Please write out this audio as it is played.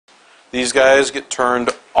these guys get turned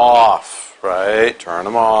off, right? Turn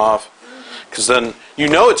them off. Because then you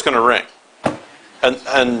know it's going to ring.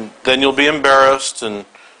 And then you'll be embarrassed, and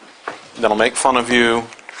then I'll make fun of you,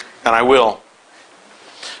 and I will.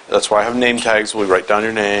 That's why I have name tags. We write down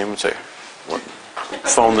your name and say what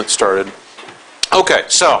phone that started. Okay,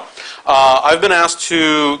 so I've been asked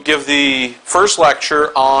to give the first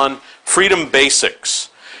lecture on freedom basics.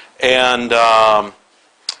 And a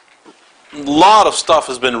lot of stuff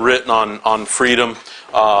has been written on freedom.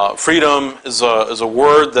 Freedom is a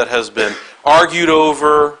word that has been argued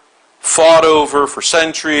over, fought over for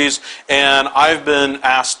centuries, and I've been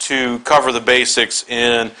asked to cover the basics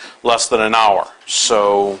in less than an hour.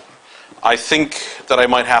 So I think that I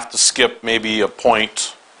might have to skip maybe a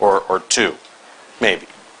point or two, maybe.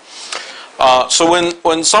 So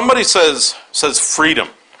when somebody says freedom,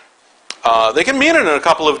 they can mean it in a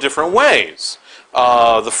couple of different ways.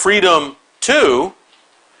 The freedom to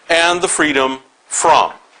and the freedom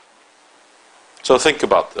from. So think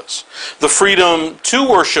about this. The freedom to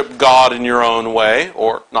worship God in your own way,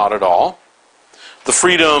 or not at all. The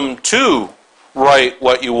freedom to write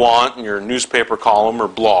what you want in your newspaper column or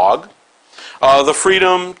blog. The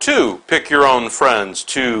freedom to pick your own friends,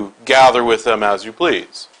 to gather with them as you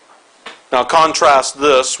please. Now contrast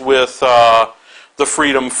this with the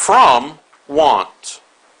freedom from want.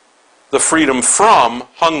 The freedom from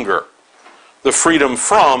hunger. The freedom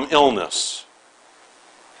from illness.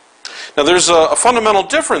 Now there's a fundamental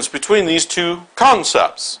difference between these two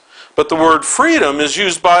concepts, but the word freedom is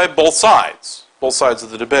used by both sides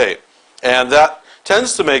of the debate. And that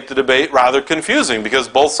tends to make the debate rather confusing because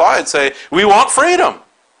both sides say, we want freedom.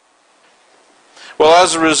 Well,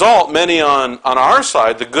 as a result, many on our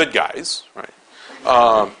side, the good guys,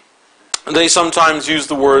 right, they sometimes use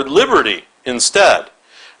the word liberty instead.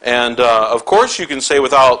 And of course you can say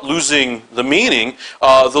without losing the meaning,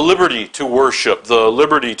 the liberty to worship, the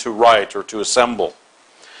liberty to write or to assemble.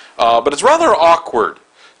 But it's rather awkward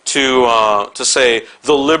to say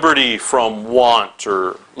the liberty from want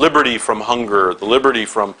or liberty from hunger, the liberty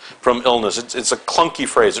from illness. It's a clunky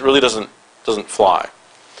phrase. It really doesn't fly.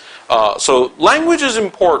 So language is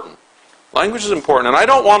important. Language is important. And I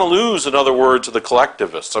don't want to lose, in other words, to the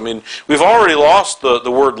collectivists. I mean, we've already lost the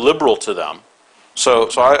word liberal to them. So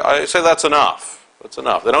I say that's enough. That's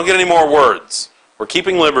enough. They don't get any more words. We're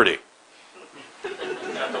keeping liberty.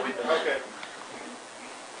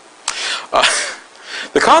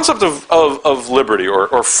 The concept of liberty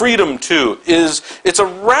or freedom too it's a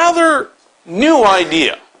rather new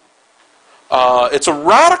idea. It's a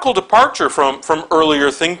radical departure from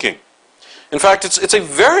earlier thinking. In fact, it's a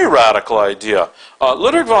very radical idea.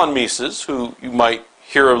 Leonard von Mises, who you might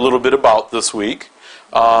hear a little bit about this week,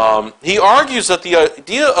 he argues that the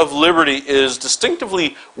idea of liberty is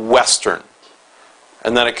distinctively Western,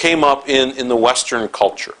 and that it came up in the Western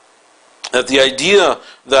culture. That the idea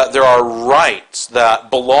that there are rights that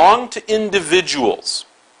belong to individuals,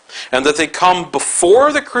 and that they come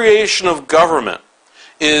before the creation of government,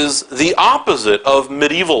 is the opposite of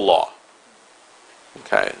medieval law.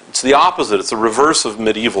 Okay, it's the opposite, it's the reverse of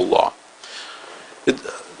medieval law.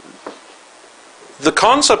 The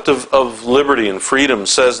concept of liberty and freedom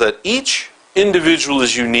says that each individual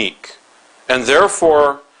is unique, and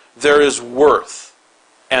therefore there is worth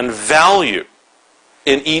and value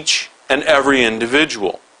in each and every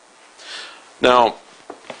individual. Now,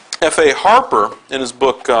 F.A. Harper, in his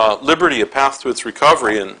book Liberty, A Path to Its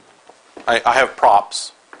Recovery, and I have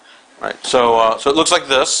props, right? So it looks like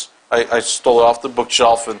this. I stole it off the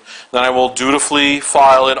bookshelf, and then I will dutifully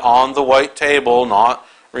file it on the white table, not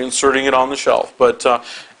reinserting it on the shelf. But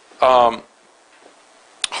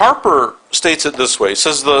Harper states it this way. He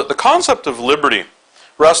says, the concept of liberty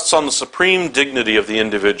rests on the supreme dignity of the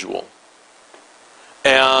individual.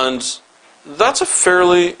 And that's a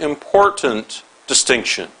fairly important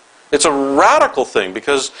distinction. It's a radical thing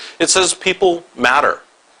because it says people matter.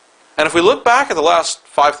 And if we look back at the last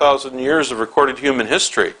 5,000 years of recorded human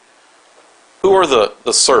history, who are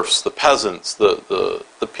the serfs, the peasants, the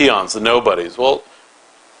peons, the nobodies? Well,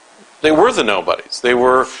 they were the nobodies. They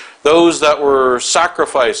were those that were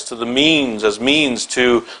sacrificed to the means as means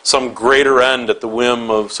to some greater end at the whim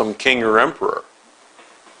of some king or emperor.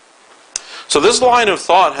 So this line of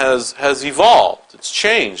thought has evolved. It's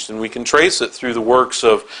changed, and we can trace it through the works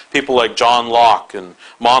of people like John Locke and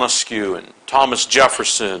Montesquieu and Thomas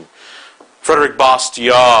Jefferson, Frederick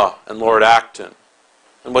Bastiat and Lord Acton.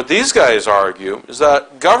 And what these guys argue is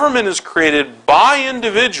that government is created by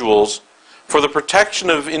individuals for the protection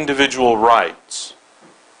of individual rights.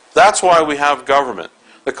 That's why we have government.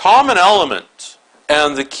 The common element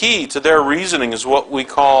and the key to their reasoning is what we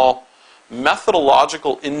call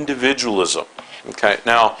methodological individualism. Okay,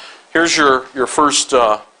 now here's your first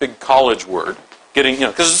big college word. Getting,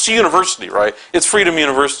 because it's a university, right? It's Freedom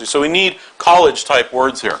University, so we need college-type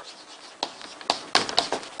words here.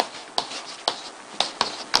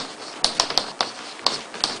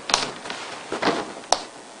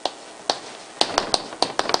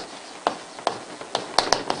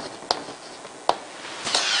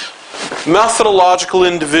 Methodological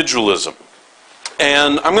individualism.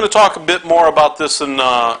 And I'm going to talk a bit more about this in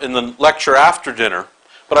the lecture after dinner,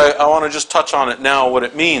 but I want to just touch on it now, what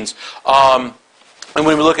it means. And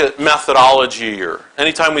when we look at methodology, or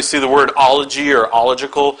anytime we see the word ology or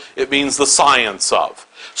ological, it means the science of.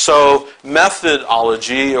 So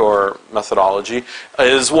methodology or methodology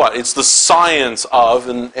is what? It's the science of,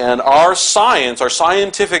 and our science, our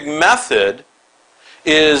scientific method,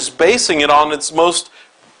 is basing it on its most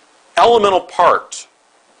elemental part,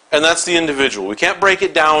 and that's the individual. We can't break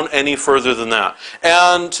it down any further than that.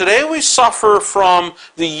 And today we suffer from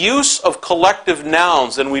the use of collective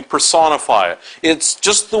nouns and we personify it. It's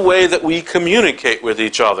just the way that we communicate with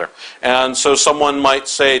each other. And so someone might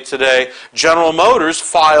say today, General Motors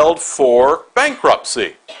filed for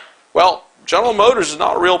bankruptcy. Well, General Motors is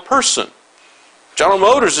not a real person. General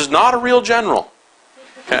Motors is not a real general.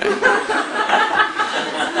 Okay?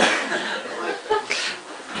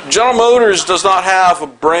 General Motors does not have a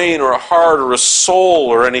brain or a heart or a soul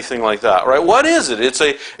or anything like that, right? What is it? It's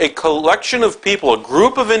a collection of people, a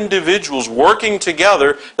group of individuals working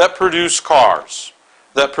together that produce cars,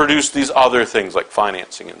 that produce these other things like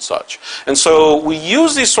financing and such. And so we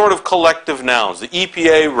use these sort of collective nouns. The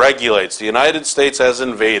EPA regulates, the United States has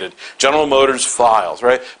invaded, General Motors files,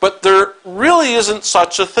 right? But there really isn't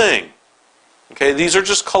such a thing. Okay, these are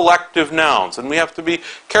just collective nouns, and we have to be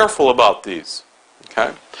careful about these.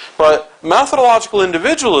 Okay? But methodological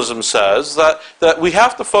individualism says that we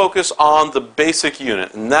have to focus on the basic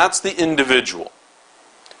unit, and that's the individual.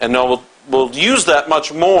 And now we'll use that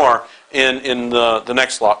much more in the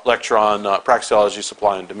next lecture on praxeology,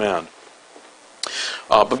 supply and demand.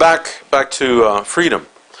 But back to freedom.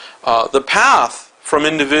 The path from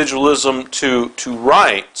individualism to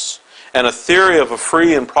rights and a theory of a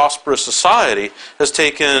free and prosperous society has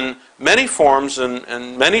taken many forms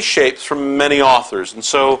and many shapes from many authors. And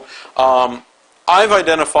so I've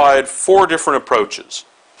identified 4 different approaches.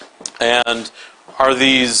 And are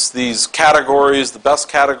these categories the best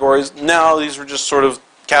categories? No, these were just sort of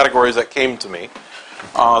categories that came to me.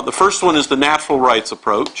 The first one is the natural rights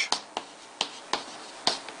approach.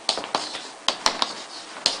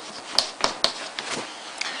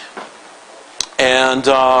 And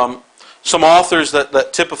some authors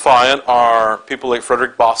that typify it are people like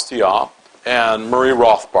Frederick Bastiat and Murray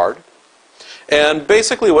Rothbard. And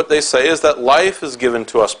basically what they say is that life is given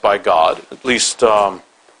to us by God. At least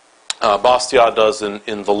Bastiat does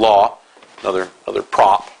in The Law, another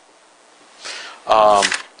prop.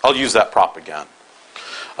 I'll use that prop again.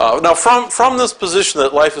 Now from this position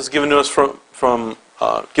that life is given to us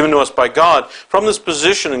given to us by God, from this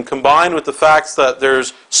position and combined with the fact that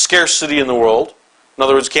there's scarcity in the world, in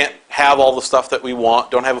other words, can't have all the stuff that we want,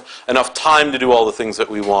 don't have enough time to do all the things that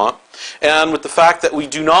we want. And with the fact that we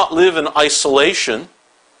do not live in isolation,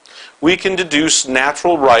 we can deduce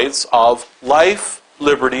natural rights of life,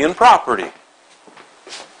 liberty, and property.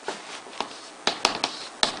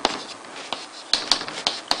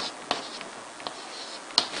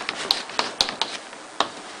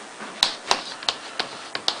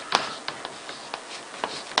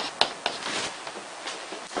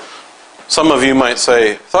 Some of you might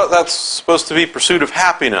say, I thought that's supposed to be pursuit of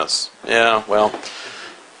happiness. Yeah, well,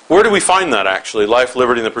 where do we find that actually? Life,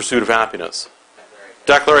 liberty, and the pursuit of happiness.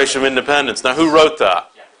 Declaration of Independence. Now, who wrote that?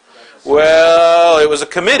 Well, it was a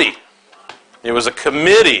committee. It was a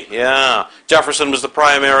committee, yeah. Jefferson was the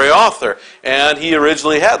primary author, and he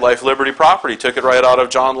originally had life, liberty, property. Took it right out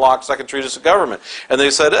of John Locke's Second Treatise of Government. And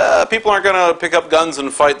they said, people aren't going to pick up guns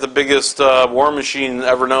and fight the biggest war machine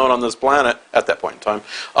ever known on this planet, at that point in time,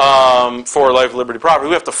 for life, liberty, property.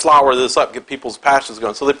 We have to flower this up, get people's passions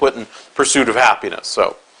going. So they put in pursuit of happiness.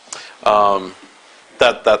 So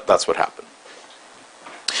that's what happened.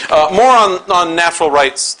 More on natural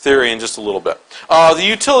rights theory in just a little bit. The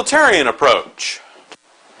utilitarian approach.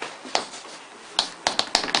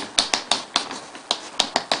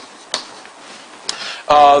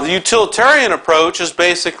 The utilitarian approach is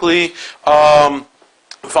basically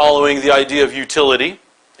following the idea of utility,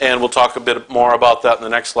 and we'll talk a bit more about that in the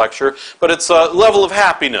next lecture. But it's a level of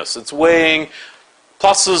happiness. It's weighing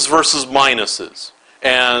pluses versus minuses.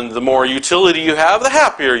 And the more utility you have, the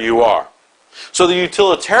happier you are. So the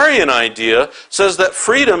utilitarian idea says that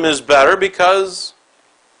freedom is better because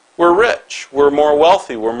we're rich, we're more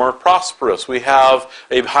wealthy, we're more prosperous, we have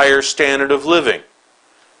a higher standard of living.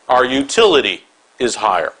 Our utility is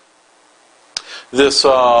higher. This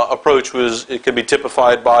approach can be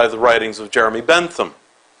typified by the writings of Jeremy Bentham.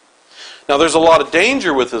 Now, there's a lot of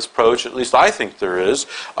danger with this approach, at least I think there is,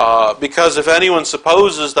 because if anyone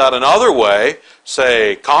supposes that another way,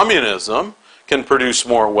 say communism, can produce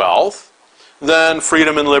more wealth, then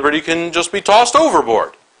freedom and liberty can just be tossed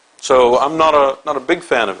overboard. So I'm not a big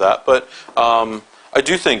fan of that, but I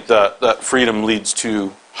do think that freedom leads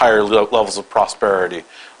to higher levels of prosperity.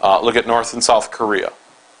 Look at North and South Korea.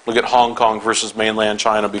 Look at Hong Kong versus mainland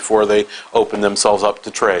China before they opened themselves up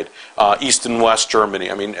to trade. East and West Germany.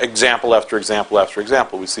 I mean, example after example after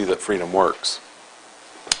example, we see that freedom works.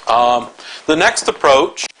 The next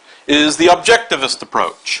approach is the objectivist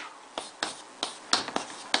approach.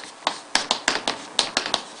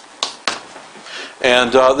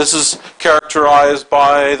 And this is characterized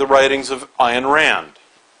by the writings of Ayn Rand.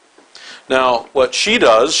 Now, what she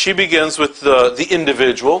does, she begins with the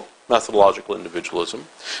individual, methodological individualism,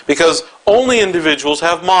 because only individuals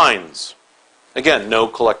have minds. Again, no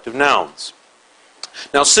collective nouns.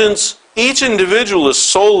 Now, since each individual is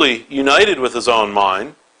solely united with his own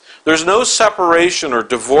mind, there's no separation or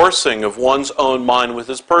divorcing of one's own mind with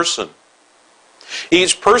his person.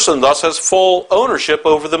 Each person thus has full ownership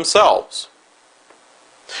over themselves.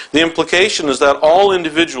 The implication is that all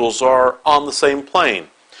individuals are on the same plane,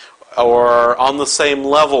 or on the same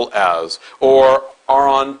level as, or are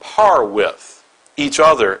on par with each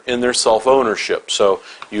other in their self-ownership. So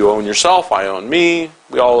you own yourself, I own me,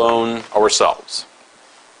 we all own ourselves.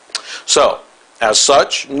 So, as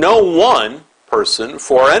such, no one person,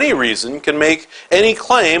 for any reason, can make any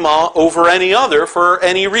claim over any other for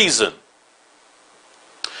any reason.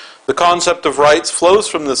 The concept of rights flows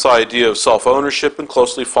from this idea of self-ownership and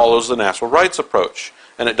closely follows the natural rights approach,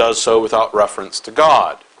 and it does so without reference to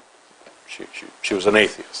God. She was an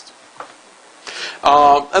atheist.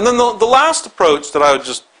 And then the last approach that I would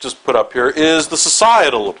just put up here is the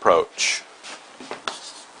societal approach.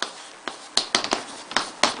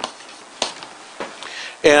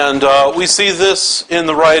 And we see this in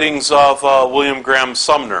the writings of William Graham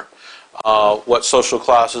Sumner, What Social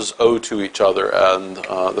Classes Owe to Each Other, and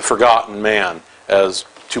The Forgotten Man, as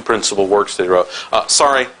two principal works they wrote.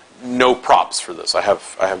 Sorry, no props for this. I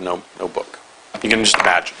have no book. You can just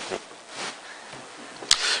imagine.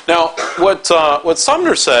 Now, what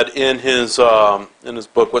Sumner said in his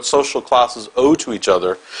book, What Social Classes Owe to Each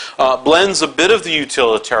Other, blends a bit of the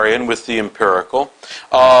utilitarian with the empirical,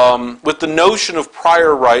 with the notion of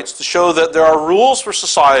prior rights to show that there are rules for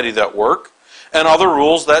society that work, and other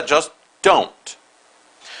rules that just don't.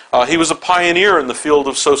 He was a pioneer in the field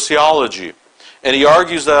of sociology, and he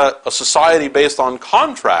argues that a society based on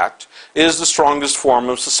contract is the strongest form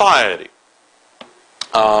of society.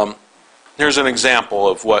 Here's an example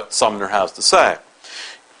of what Sumner has to say.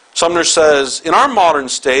 Sumner says, in our modern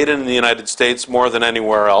state, and in the United States more than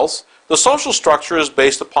anywhere else, the social structure is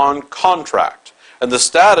based upon contract. And the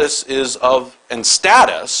status is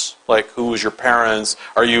status, like who is your parents,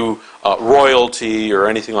 are you royalty or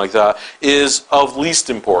anything like that, is of least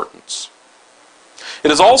importance. It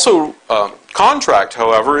is also, contract,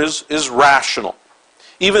 however, is rational,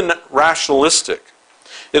 even rationalistic.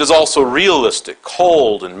 It is also realistic,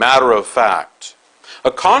 cold, and matter-of-fact.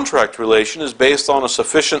 A contract relation is based on a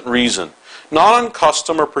sufficient reason, not on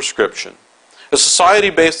custom or prescription. A society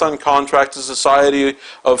based on contract is a society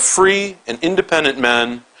of free and independent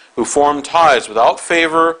men who form ties without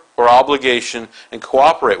favor or obligation and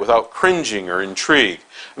cooperate without cringing or intrigue.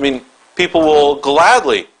 I mean, people will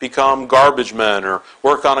gladly become garbage men or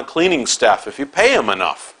work on a cleaning staff if you pay them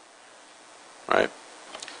enough. Right?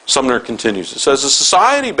 Sumner continues. It says, a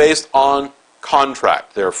society based on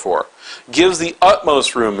contract, therefore, gives the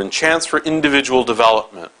utmost room and chance for individual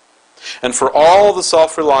development, and for all the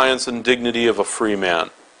self-reliance and dignity of a free man.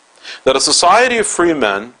 That a society of free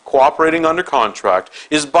men, cooperating under contract,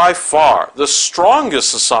 is by far the strongest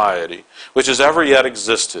society which has ever yet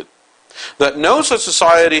existed. That no such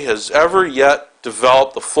society has ever yet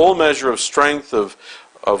developed the full measure of strength of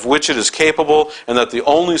which it is capable, and that the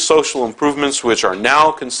only social improvements which are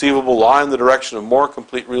now conceivable lie in the direction of more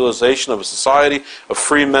complete realization of a society of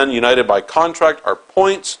free men united by contract are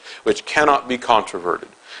points which cannot be controverted.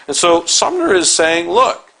 And so Sumner is saying,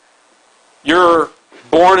 look, you're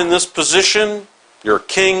born in this position, you're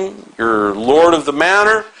king, you're lord of the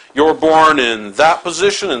manor, you're born in that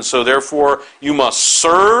position, and so therefore you must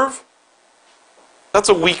serve. That's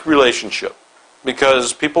a weak relationship,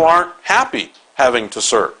 because people aren't happy having to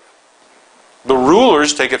serve. The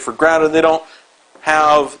rulers take it for granted. They don't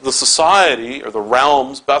have the society or the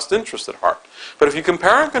realm's best interest at heart. But if you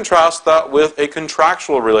compare and contrast that with a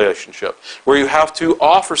contractual relationship, where you have to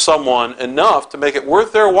offer someone enough to make it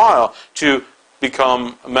worth their while to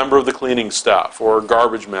become a member of the cleaning staff or a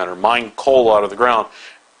garbage man or mine coal out of the ground,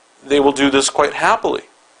 they will do this quite happily.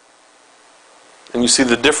 And you see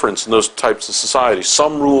the difference in those types of societies.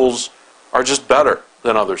 Some rules are just better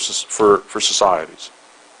than others for societies.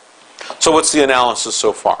 So what's the analysis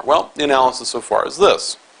so far? Well, the analysis so far is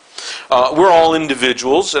this. We're all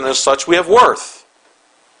individuals, and as such we have worth.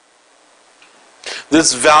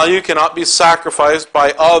 This value cannot be sacrificed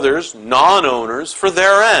by others, non-owners, for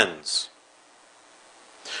their ends.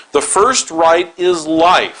 The first right is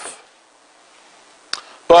life.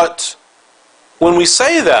 But when we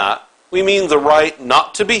say that, we mean the right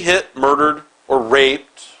not to be hit, murdered, or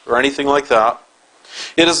raped, or anything like that.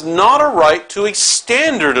 It is not a right to a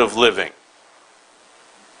standard of living,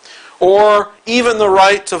 or even the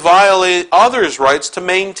right to violate others' rights to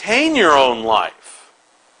maintain your own life.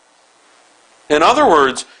 In other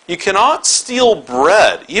words, you cannot steal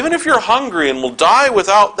bread, even if you're hungry and will die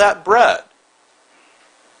without that bread.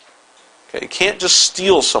 Okay, you can't just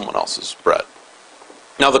steal someone else's bread.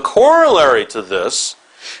 Now, the corollary to this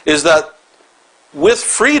is that with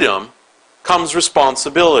freedom comes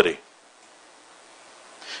responsibility.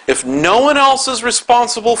 If no one else is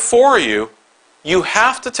responsible for you, you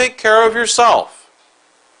have to take care of yourself.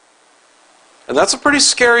 And that's a pretty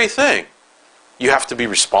scary thing. You have to be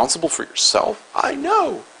responsible for yourself? I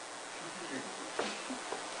know.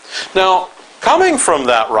 Now, coming from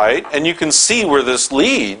that right, and you can see where this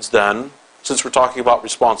leads then, since we're talking about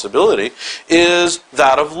responsibility, is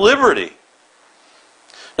that of liberty.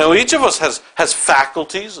 Now, each of us has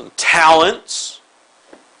faculties and talents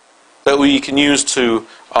that we can use to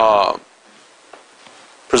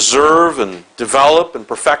preserve and develop and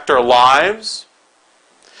perfect our lives.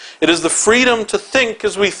 It is the freedom to think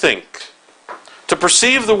as we think, to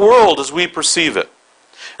perceive the world as we perceive it,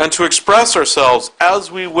 and to express ourselves as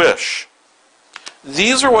we wish.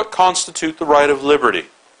 These are what constitute the right of liberty.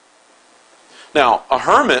 Now, a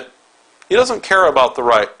hermit, he doesn't care about the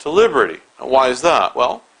right to liberty. Now, why is that?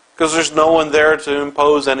 Well, because there's no one there to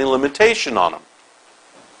impose any limitation on him.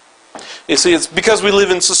 You see, it's because we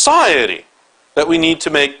live in society that we need to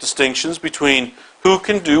make distinctions between who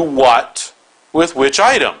can do what with which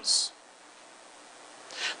items.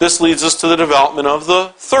 This leads us to the development of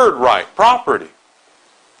the third right, property.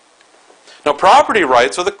 Now, property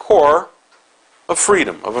rights are the core of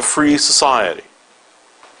freedom, of a free society.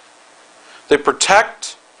 They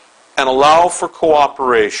protect and allow for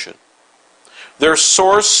cooperation. Their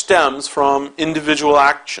source stems from individual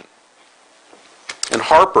action. And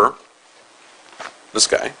Harper, this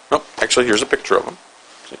guy, no, actually here's a picture of him.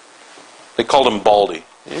 See? They called him Baldy.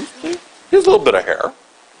 He has a little bit of hair.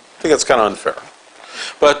 I think that's kind of unfair.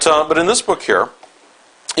 But in this book here,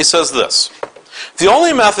 he says this: the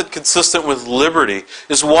only method consistent with liberty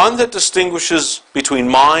is one that distinguishes between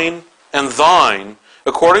mine and thine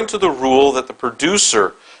according to the rule that the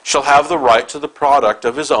producer shall have the right to the product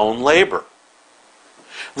of his own labor.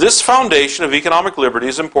 This foundation of economic liberty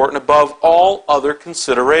is important above all other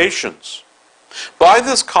considerations. By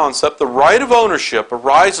this concept, the right of ownership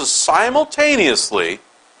arises simultaneously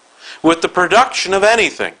with the production of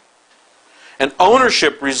anything, and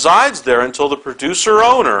ownership resides there until the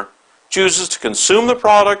producer-owner chooses to consume the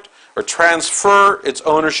product or transfer its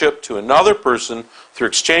ownership to another person through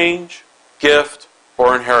exchange, gift,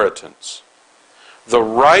 or inheritance. The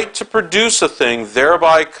right to produce a thing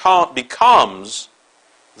thereby becomes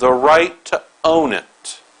the right to own it.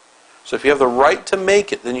 So if you have the right to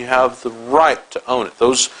make it, then you have the right to own it.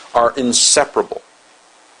 Those are inseparable.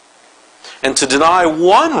 And to deny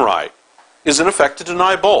one right is in effect to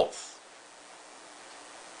deny both.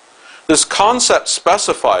 This concept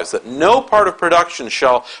specifies that no part of production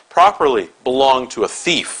shall properly belong to a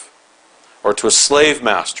thief, or to a slave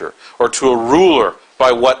master, or to a ruler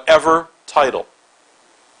by whatever title.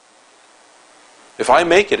 If I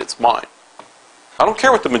make it, it's mine. I don't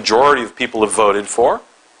care what the majority of people have voted for.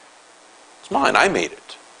 It's mine. I made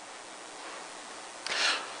it.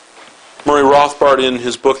 Murray Rothbard, in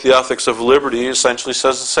his book, The Ethics of Liberty, essentially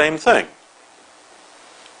says the same thing.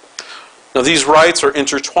 Now, these rights are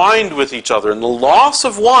intertwined with each other, and the loss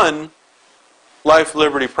of one, life,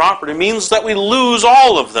 liberty, property, means that we lose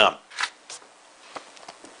all of them.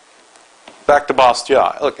 Back to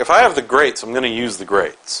Bastiat. Look, if I have the greats, I'm going to use the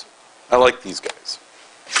greats. I like these guys.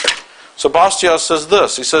 So Bastiat says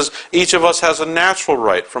this. He says, each of us has a natural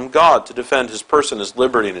right from God to defend his person, his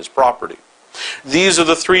liberty, and his property. These are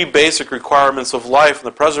the three basic requirements of life, and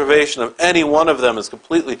the preservation of any one of them is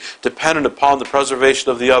completely dependent upon the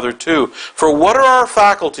preservation of the other two. For what are our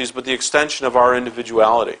faculties but the extension of our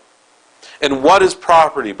individuality? And what is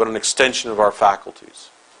property but an extension of our faculties?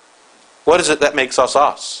 What is it that makes us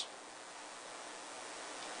us?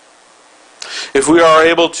 If we are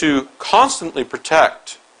able to constantly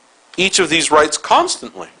protect each of these rights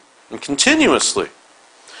constantly and continuously,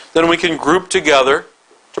 then we can group together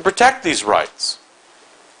to protect these rights.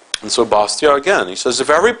 And so Bastiat again, he says, if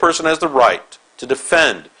every person has the right to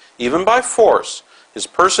defend, even by force, his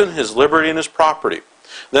person, his liberty, and his property,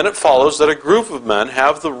 then it follows that a group of men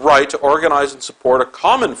have the right to organize and support a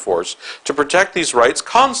common force to protect these rights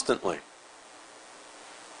constantly.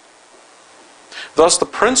 Thus, the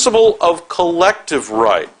principle of collective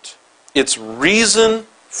right, its reason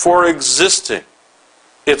for existing,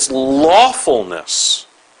 its lawfulness,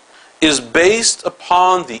 is based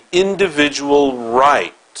upon the individual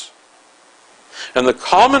right. And the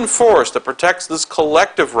common force that protects this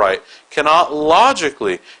collective right cannot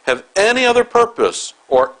logically have any other purpose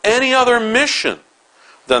or any other mission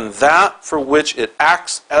than that for which it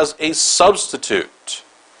acts as a substitute.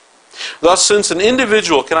 Thus, since an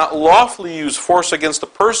individual cannot lawfully use force against the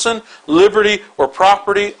person, liberty, or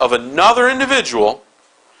property of another individual,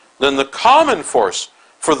 then the common force,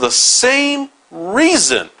 for the same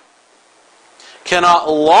reason, cannot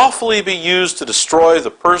lawfully be used to destroy the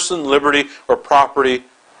person, liberty, or property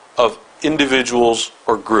of individuals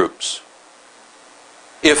or groups.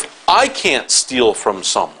 If I can't steal from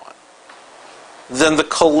someone, then the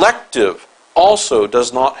collective also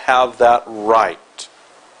does not have that right.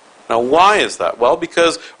 Now, why is that? Well,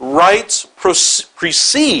 because rights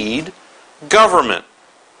precede government.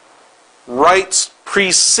 Rights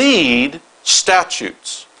precede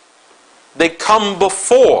statutes. They come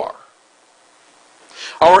before.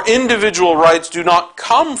 Our individual rights do not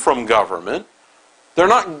come from government. They're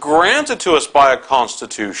not granted to us by a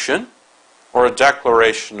constitution or a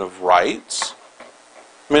Declaration of Rights.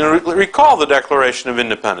 I mean, recall the Declaration of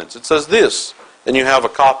Independence. It says this, and you have a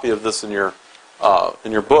copy of this in your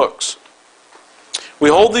books. We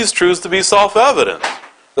hold these truths to be self-evident,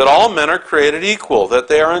 that all men are created equal, that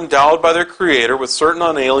they are endowed by their Creator with certain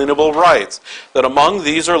unalienable rights, that among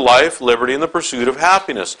these are life, liberty, and the pursuit of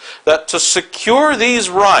happiness, that to secure these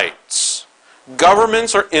rights,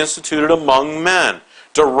 governments are instituted among men,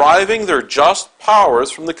 deriving their just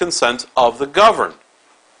powers from the consent of the governed.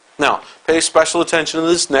 Now, pay special attention to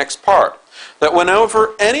this next part, that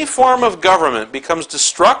whenever any form of government becomes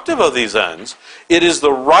destructive of these ends, it is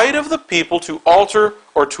the right of the people to alter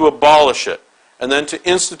or to abolish it, and then to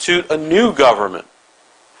institute a new government.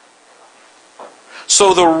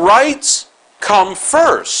 So the rights come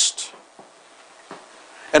first.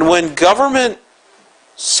 And when government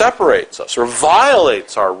separates us or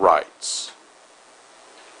violates our rights,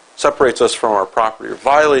 separates us from our property or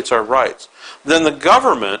violates our rights, then the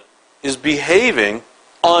government is behaving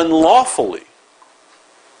unlawfully.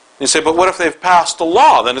 You say, but what if they've passed a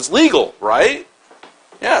law? Then it's legal, right?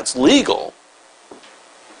 Yeah, it's legal.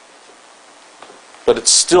 But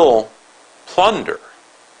it's still plunder.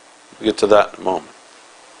 We'll get to that in a moment.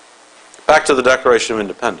 Back to the Declaration of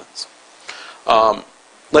Independence.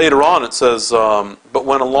 Later on it says, but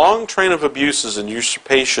when a long train of abuses and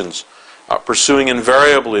usurpations, pursuing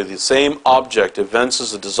invariably the same object,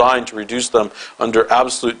 evinces a design to reduce them under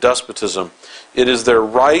absolute despotism, it is their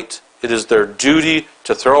right, it is their duty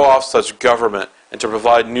to throw off such government and to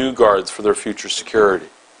provide new guards for their future security.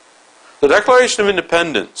 The Declaration of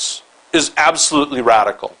Independence is absolutely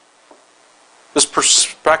radical. This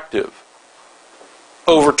perspective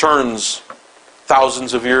overturns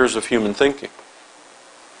thousands of years of human thinking.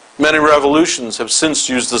 Many revolutions have since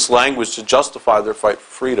used this language to justify their fight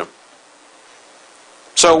for freedom.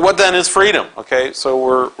 So what then is freedom? Okay,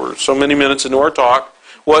 so we're so many minutes into our talk.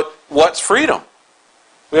 What's freedom?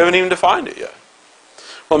 We haven't even defined it yet.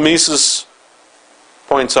 Well, Mises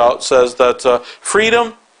points out, says that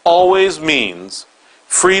freedom always means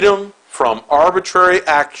freedom from arbitrary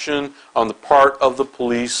action on the part of the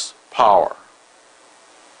police power.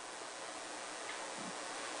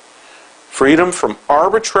 Freedom from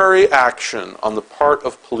arbitrary action on the part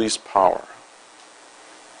of police power.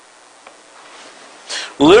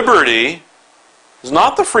 Liberty is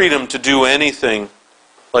not the freedom to do anything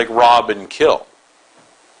like rob and kill,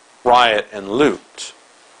 riot and loot.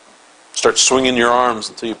 Start swinging your arms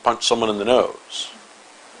until you punch someone in the nose.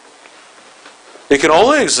 It can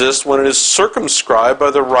only exist when it is circumscribed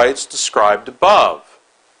by the rights described above.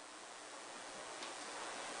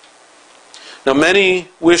 Now, many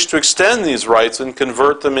wish to extend these rights and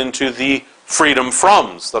convert them into the freedom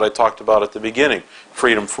froms that I talked about at the beginning.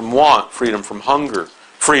 Freedom from want, freedom from hunger,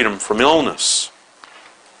 freedom from illness.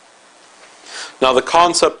 Now, the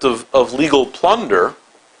concept of legal plunder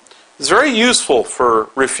is very useful for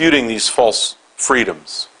refuting these false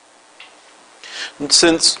freedoms. And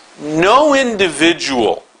since no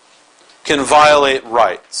individual can violate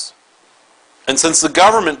rights, and since the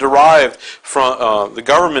government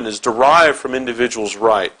is derived from individuals'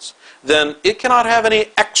 rights, then it cannot have any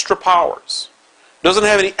extra powers. It doesn't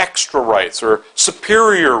have any extra rights or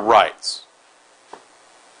superior rights.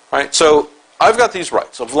 Right? So I've got these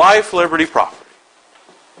rights of life, liberty, property.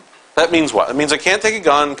 That means what? It means I can't take a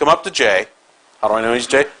gun, come up to Jay. How do I know he's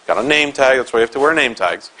Jay? Got a name tag. That's why you have to wear name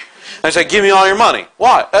tags. And I say, give me all your money.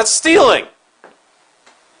 Why? That's stealing.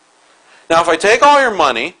 Now, if I take all your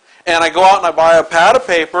money and I go out and I buy a pad of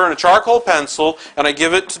paper and a charcoal pencil and I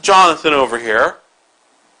give it to Jonathan over here,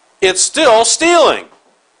 it's still stealing.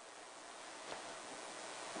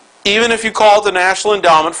 Even if you call it the National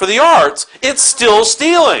Endowment for the Arts, it's still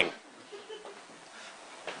stealing.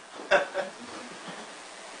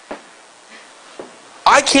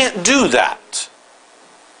 I can't do that.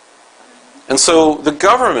 And so the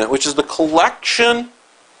government, which is the collection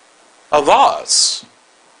of us,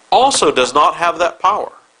 also does not have that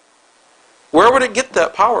power. Where would it get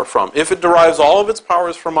that power from if it derives all of its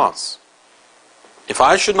powers from us? If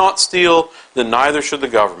I should not steal, then neither should the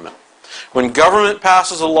government. When government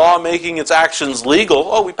passes a law making its actions legal,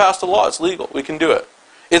 oh, we passed a law, it's legal, we can do it.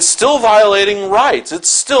 It's still violating rights. It's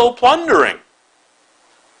still plundering.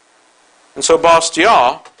 And so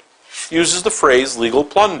Bastiat uses the phrase legal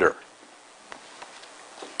plunder.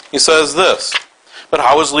 He says this, but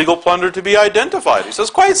how is legal plunder to be identified? He says,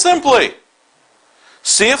 quite simply,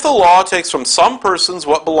 see if the law takes from some persons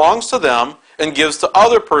what belongs to them and gives to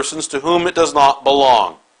other persons to whom it does not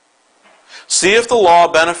belong. See if the law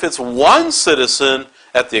benefits one citizen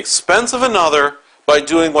at the expense of another by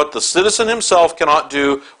doing what the citizen himself cannot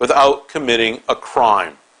do without committing a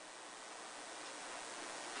crime.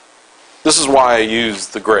 This is why I use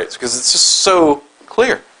the greats, because it's just so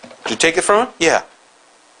clear. Did you take it from him? Yeah.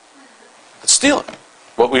 It's stealing.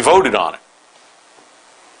 What we voted on it.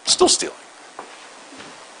 Still stealing.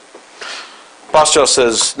 Bastiat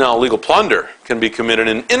says, now legal plunder can be committed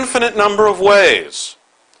in an infinite number of ways.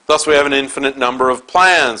 Thus we have an infinite number of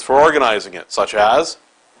plans for organizing it, such as,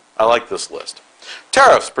 I like this list,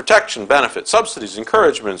 tariffs, protection, benefits, subsidies,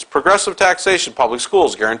 encouragements, progressive taxation, public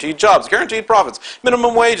schools, guaranteed jobs, guaranteed profits,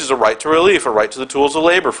 minimum wages, a right to relief, a right to the tools of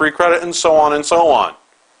labor, free credit, and so on and so on.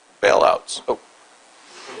 Bailouts. Oh.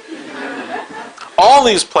 All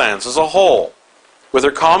these plans as a whole, with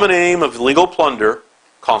their common aim of legal plunder,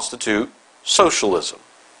 constitute socialism.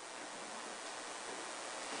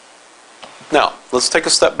 Now, let's take a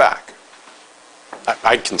step back.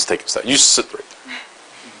 I can take a step. You sit right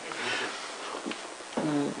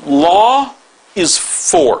there. Law is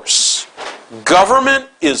force. Government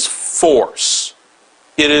is force.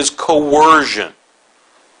 It is coercion.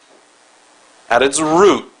 At its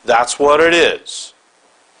root, that's what it is.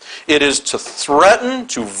 It is to threaten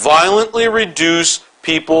to violently reduce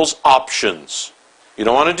people's options. You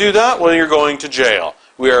don't want to do that? Well, you're going to jail.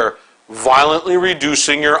 We are violently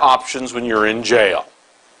reducing your options when you're in jail.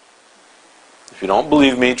 If you don't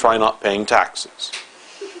believe me, try not paying taxes.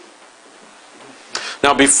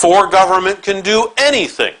 Now, before government can do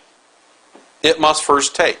anything, it must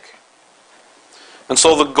first take. And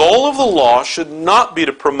so the goal of the law should not be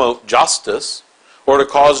to promote justice or to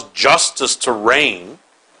cause justice to reign.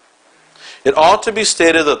 It ought to be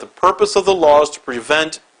stated that the purpose of the law is to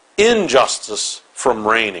prevent injustice from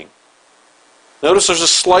reigning. Notice there's a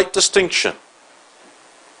slight distinction.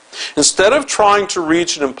 Instead of trying to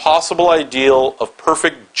reach an impossible ideal of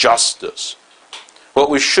perfect justice, what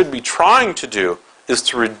we should be trying to do is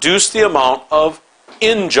to reduce the amount of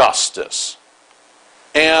injustice.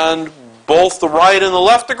 And both the right and the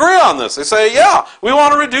left agree on this. They say, yeah, we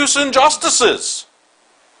want to reduce injustices.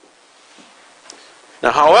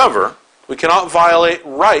 Now, however, we cannot violate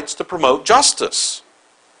rights to promote justice.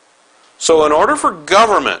 So in order for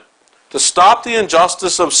government to stop the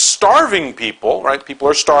injustice of starving people, right? People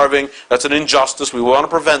are starving, that's an injustice, we want to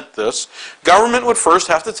prevent this. Government would first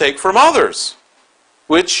have to take from others,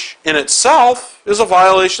 which in itself is a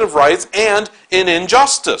violation of rights and an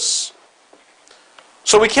injustice.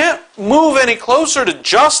 So we can't move any closer to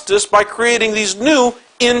justice by creating these new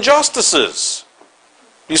injustices.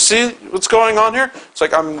 You see what's going on here? It's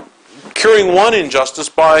like I'm curing one injustice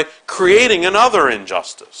by creating another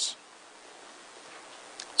injustice.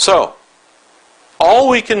 So, all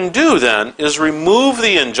we can do then is remove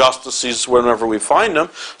the injustices whenever we find them,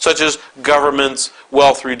 such as government's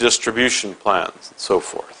wealth redistribution plans and so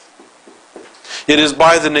forth. It is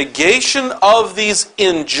by the negation of these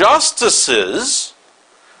injustices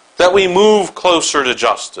that we move closer to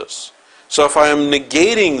justice. So if I am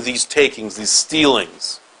negating these takings, these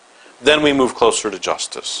stealings, then we move closer to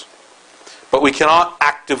justice. But we cannot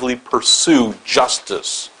actively pursue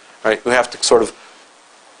justice. Right? We have to sort of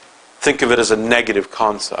think of it as a negative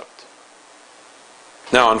concept.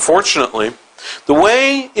 Now, unfortunately, the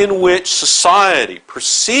way in which society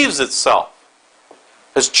perceives itself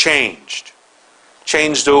has changed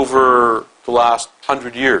over the last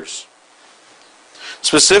 100 years.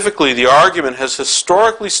 Specifically, the argument has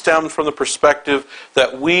historically stemmed from the perspective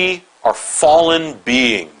that we are fallen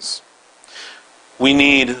beings. We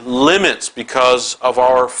need limits because of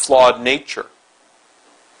our flawed nature,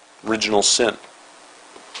 original sin.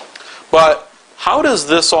 But how does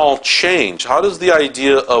this all change? How does the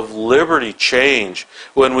idea of liberty change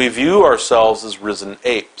when we view ourselves as risen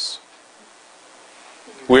apes?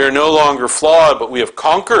 We are no longer flawed, but we have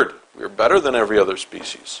conquered. We are better than every other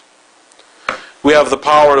species. We have the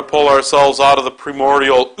power to pull ourselves out of the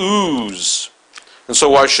primordial ooze. And so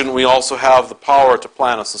why shouldn't we also have the power to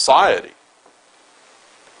plan a society?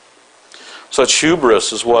 Such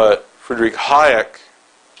hubris is what Friedrich Hayek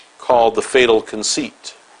called the fatal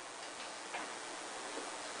conceit.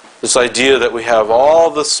 This idea that we have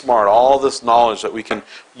all this smart, all this knowledge that we can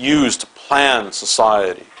use to plan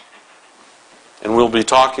society. And we'll be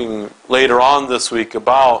talking later on this week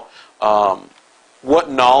about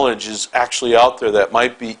what knowledge is actually out there that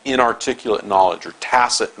might be inarticulate knowledge or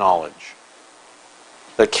tacit knowledge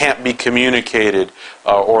that can't be communicated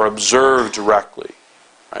or observed directly.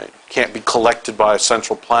 Right? Can't be collected by a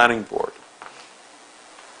central planning board.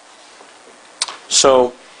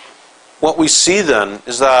 So what we see then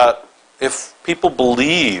is that if people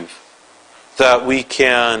believe that we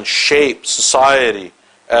can shape society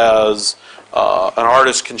as an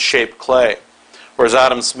artist can shape clay, or as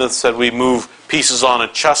Adam Smith said, we move pieces on a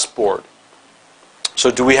chessboard.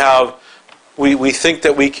 So do we have, we think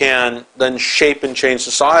that we can then shape and change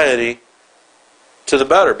society to the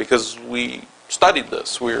better because we studied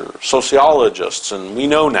this. We're sociologists and we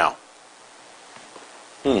know now.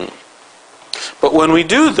 But when we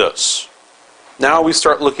do this, now we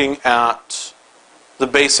start looking at the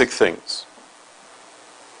basic things.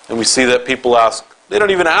 And we see that people ask, they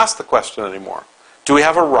don't even ask the question anymore. Do we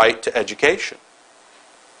have a right to education?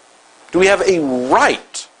 Do we have a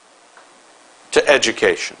right to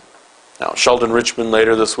education? Now, Sheldon Richman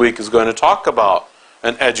later this week is going to talk about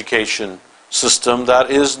an education system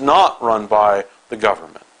that is not run by the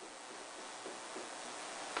government.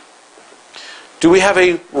 Do we have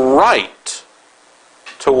a right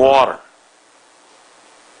to water?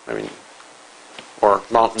 I mean, or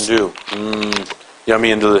Mountain Dew.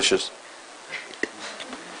 Yummy and delicious.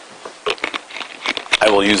 I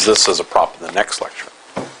will use this as a prop in the next lecture.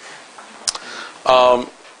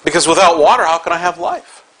 Because without water, how can I have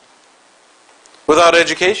life? Without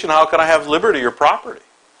education, how can I have liberty or property?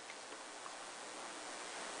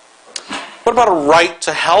 What about a right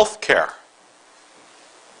to health care?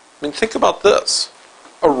 I mean, think about this.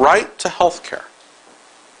 A right to health care.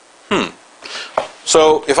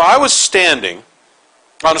 So, if I was standing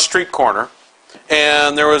on a street corner,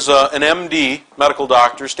 and there was an MD, medical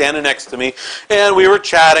doctor, standing next to me, and we were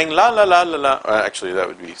chatting, la la la la la. Actually, that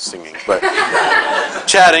would be singing, but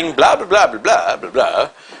chatting, blah blah blah blah blah blah blah.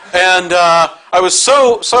 And I was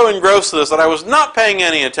so engrossed with this that I was not paying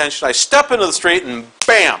any attention. I step into the street and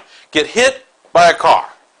bam, get hit by a car.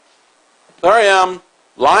 There I am,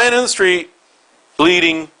 lying in the street,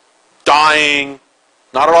 bleeding, dying,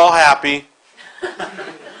 not at all happy.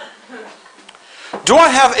 Do I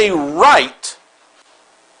have a right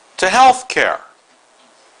to health care?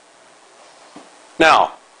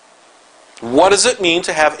 Now, what does it mean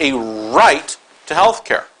to have a right to health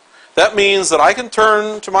care? That means that I can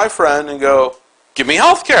turn to my friend and go, give me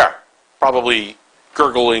health care. Probably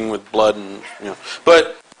gurgling with blood and,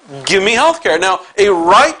 but give me health care. Now, a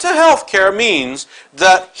right to health care means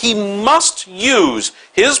that he must use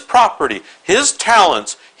his property, his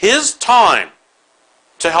talents, his time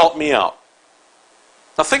to help me out.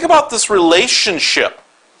 Now think about this relationship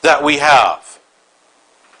that we have.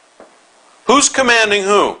 Who's commanding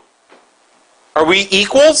who? Are we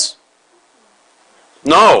equals?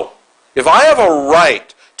 No. If I have a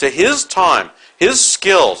right to his time, his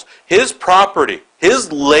skills, his property,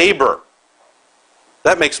 his labor,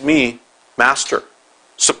 that makes me master,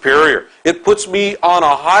 superior. It puts me on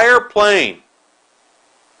a higher plane.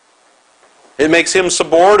 It makes him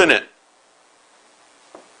subordinate.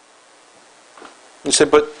 You say,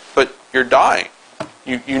 but you're dying.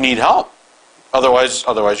 You need help. Otherwise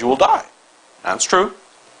you will die. That's true.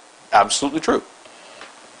 Absolutely true.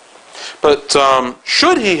 But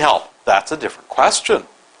should he help? That's a different question.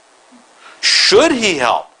 Should he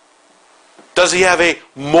help? Does he have a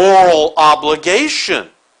moral obligation?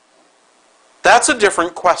 That's a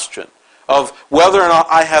different question of whether or not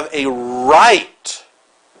I have a right.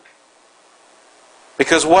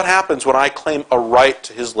 Because what happens when I claim a right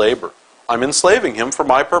to his labor? I'm enslaving him for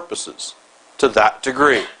my purposes to that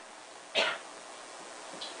degree.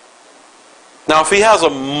 Now, if he has a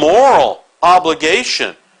moral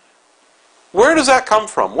obligation, where does that come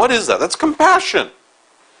from? What is that? That's compassion.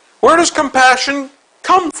 Where does compassion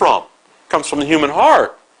come from? It comes from the human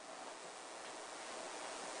heart.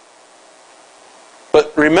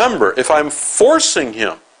 But remember, if I'm forcing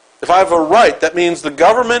him, if I have a right, that means the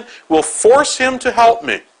government will force him to help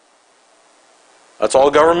me. That's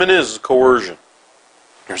all government is coercion.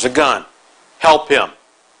 Here's a gun. Help him.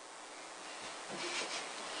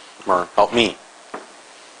 Or help me.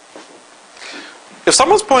 If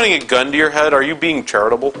someone's pointing a gun to your head, are you being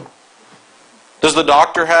charitable? Does the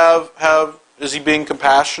doctor is he being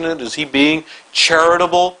compassionate? Is he being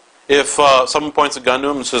charitable if someone points a gun to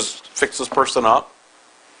him and says, fix this person up?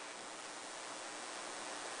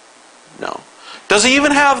 No. Does he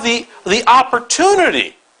even have the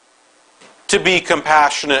opportunity to be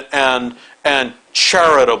compassionate and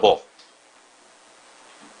charitable?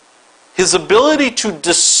 His ability to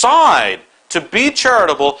decide to be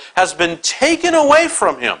charitable has been taken away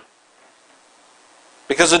from him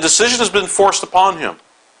because a decision has been forced upon him.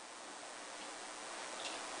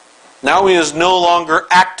 Now he is no longer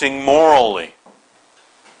acting morally.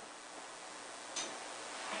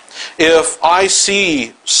 If I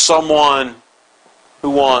see someone who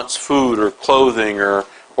wants food or clothing or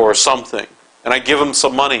something, and I give him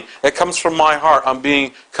some money, it comes from my heart. I'm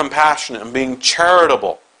being compassionate. I'm being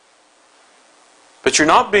charitable. But you're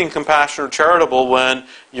not being compassionate or charitable when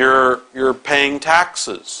you're paying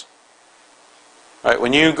taxes. Right?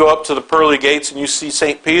 When you go up to the pearly gates and you see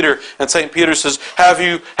St. Peter, and St. Peter says, have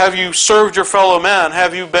you served your fellow man?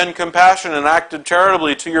 Have you been compassionate and acted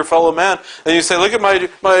charitably to your fellow man? And you say, look at my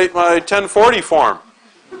 1040 form.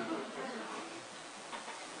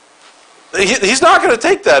 He's not going to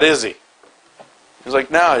take that, is he? He's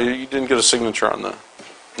like, no, you didn't get a signature on that.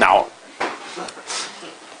 No.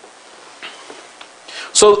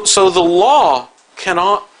 So the law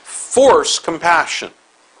cannot force compassion.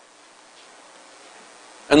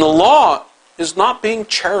 And the law is not being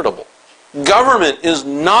charitable. Government is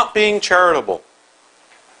not being charitable.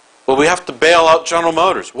 But we have to bail out General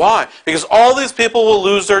Motors. Why? Because all these people will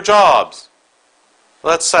lose their jobs.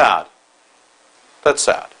 Well, that's sad. That's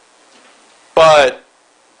sad. But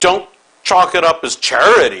don't chalk it up as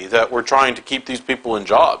charity that we're trying to keep these people in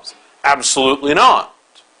jobs. Absolutely not.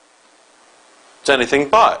 It's anything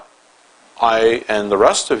but. I and the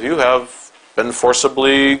rest of you have been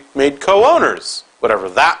forcibly made co-owners, whatever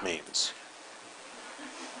that means.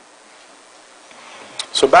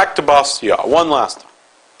 So back to Bastiat, one last time.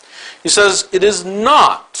 He says, it is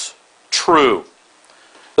not true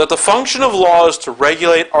that the function of law is to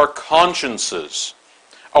regulate our consciences,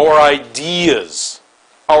 our ideas,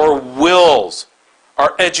 our wills,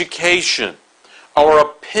 our education, our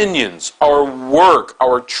opinions, our work,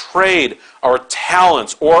 our trade, our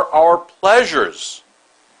talents, or our pleasures.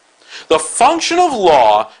 The function of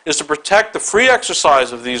law is to protect the free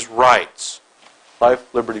exercise of these rights,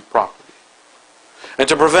 life, liberty, property, and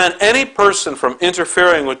to prevent any person from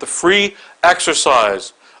interfering with the free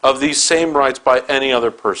exercise of these same rights by any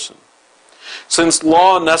other person. Since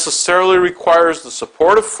law necessarily requires the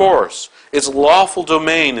support of force, its lawful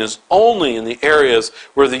domain is only in the areas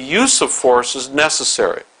where the use of force is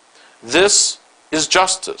necessary. This is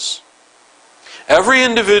justice. Every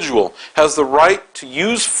individual has the right to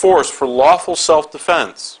use force for lawful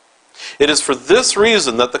self-defense. It is for this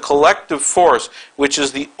reason that the collective force, which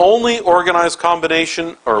is the only organized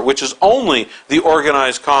combination, or which is only the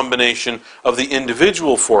organized combination of the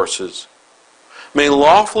individual forces, may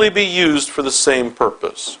lawfully be used for the same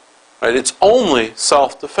purpose. Right? It's only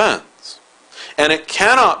self-defense. And it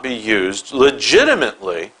cannot be used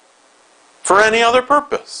legitimately for any other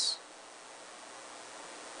purpose.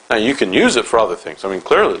 Now, you can use it for other things. I mean,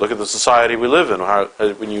 clearly, look at the society we live in. How,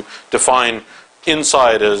 when you define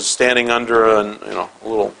inside as standing under a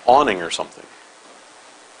little awning or something.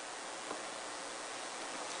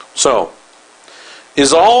 So,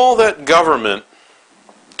 is all that government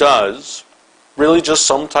does really just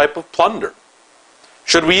some type of plunder?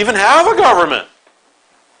 Should we even have a government?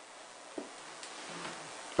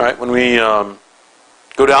 Right? When we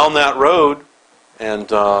go down that road and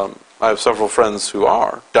I have several friends who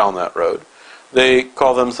are down that road, they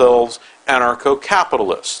call themselves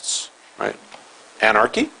anarcho-capitalists, right?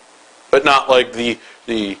 Anarchy, but not like the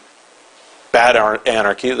bad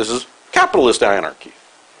anarchy. This is capitalist anarchy.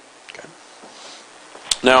 Okay.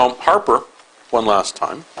 Now, Harper, one last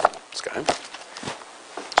time, this guy.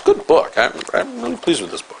 It's a good book. I'm really pleased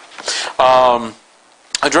with this book.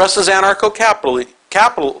 Addresses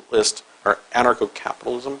anarcho-capitalist, or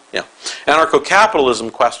anarcho-capitalism? Yeah.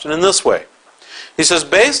 Anarcho-capitalism question in this way. He says,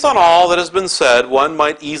 based on all that has been said, one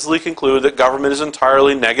might easily conclude that government is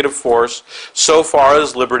entirely negative force so far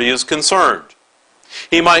as liberty is concerned.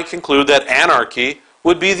 He might conclude that anarchy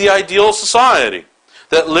would be the ideal society,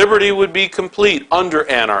 that liberty would be complete under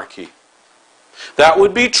anarchy. That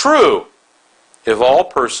would be true if all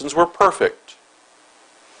persons were perfect,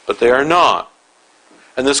 but they are not.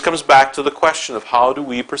 And this comes back to the question of how do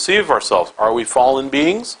we perceive ourselves? Are we fallen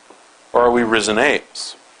beings or are we risen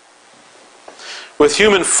apes? With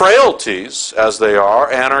human frailties, as they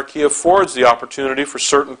are, anarchy affords the opportunity for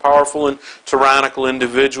certain powerful and tyrannical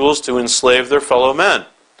individuals to enslave their fellow men,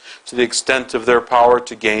 to the extent of their power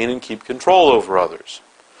to gain and keep control over others.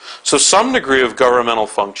 So some degree of governmental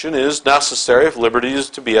function is necessary if liberty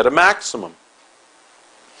is to be at a maximum.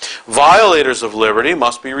 Violators of liberty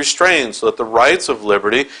must be restrained so that the rights of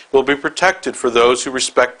liberty will be protected for those who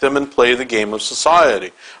respect them and play the game of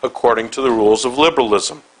society, according to the rules of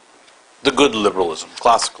liberalism. The good liberalism,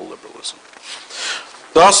 classical liberalism.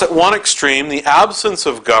 Thus, at one extreme, the absence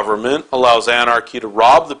of government allows anarchy to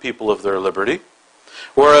rob the people of their liberty,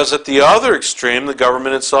 whereas at the other extreme, the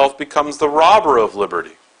government itself becomes the robber of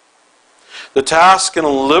liberty. The task in a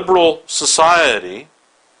liberal society,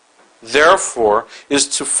 therefore, is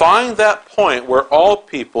to find that point where all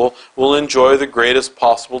people will enjoy the greatest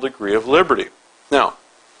possible degree of liberty. Now,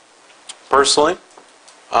 personally,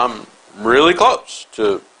 I'm really close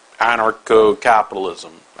to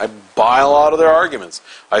anarcho-capitalism. I buy a lot of their arguments.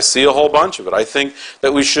 I see a whole bunch of it. I think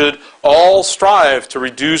that we should all strive to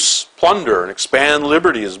reduce plunder and expand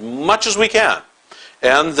liberty as much as we can.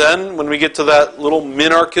 And then when we get to that little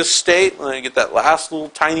minarchist state, when I get that last little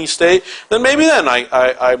tiny state, then maybe then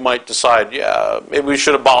I might decide, yeah, maybe we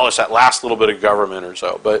should abolish that last little bit of government or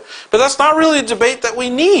so. But that's not really a debate that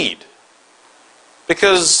we need.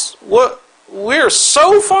 Because we're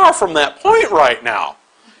so far from that point right now.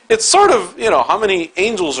 It's sort of, how many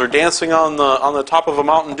angels are dancing on the top of a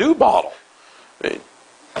Mountain Dew bottle? I mean,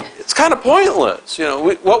 it's kind of pointless.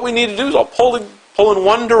 What we need to do is all pull in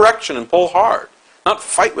one direction and pull hard, not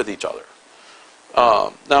fight with each other.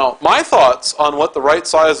 Now, my thoughts on what the right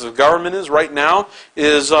size of government is right now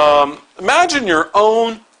is imagine your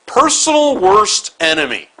own personal worst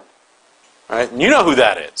enemy. Right? And you know who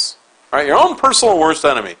that is. Right? Your own personal worst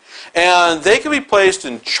enemy. And they can be placed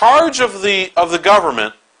in charge of the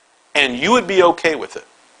government, and you would be okay with it.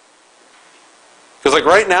 Because like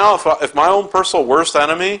right now, if my own personal worst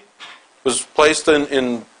enemy was placed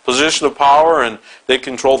in position of power and they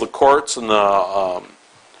control the courts and the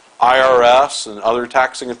IRS and other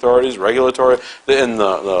taxing authorities, regulatory, then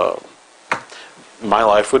my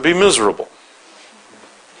life would be miserable.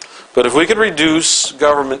 But if we could reduce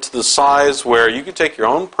government to the size where you could take your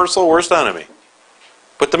own personal worst enemy,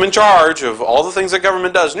 put them in charge of all the things that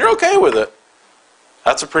government does, and you're okay with it,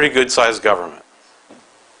 that's a pretty good-sized government.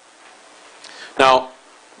 Now,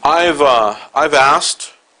 I've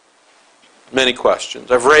asked many questions.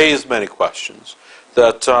 I've raised many questions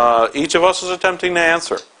that each of us is attempting to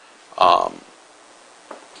answer.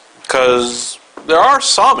 Because there are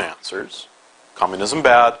some answers. Communism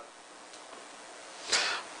bad.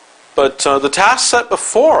 But the task set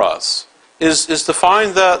before us is to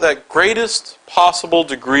find that greatest possible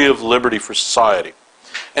degree of liberty for society.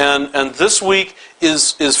 And this week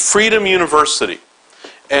is Freedom University.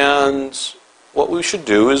 And what we should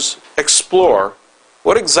do is explore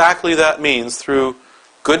what exactly that means through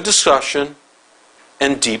good discussion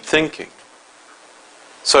and deep thinking.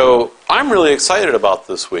 So I'm really excited about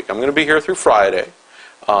this week. I'm going to be here through Friday.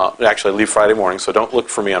 Actually, I leave Friday morning, so don't look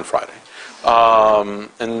for me on Friday.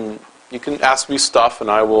 And you can ask me stuff, and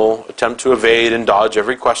I will attempt to evade and dodge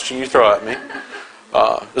every question you throw at me.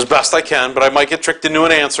 As best I can, but I might get tricked into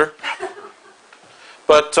an answer.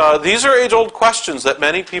 But these are age-old questions that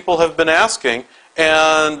many people have been asking,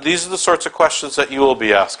 and these are the sorts of questions that you will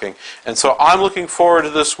be asking. And so I'm looking forward to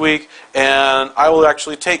this week, and I will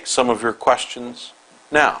actually take some of your questions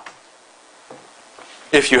now.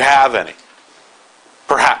 If you have any.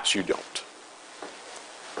 Perhaps you don't.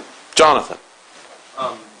 Jonathan.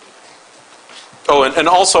 Oh, and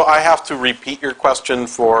also I have to repeat your question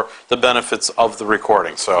for the benefits of the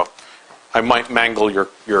recording, so I might mangle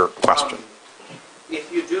your question.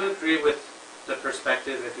 agree with the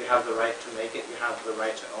perspective, if you have the right to make it, you have the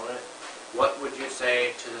right to own it. What would you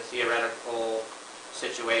say to the theoretical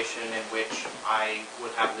situation in which I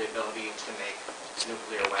would have the ability to make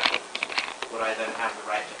nuclear weapons? Would I then have the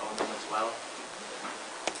right to own them as well?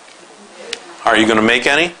 Are you going to make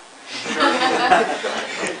any? Sure.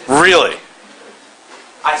 Really?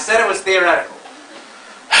 I said it was theoretical.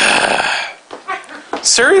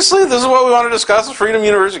 Seriously? This is what we want to discuss at Freedom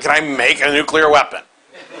University? Can I make a nuclear weapon?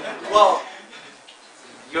 Well,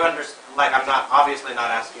 you understand. Like, I'm not obviously not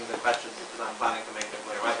asking the questions because I'm planning to make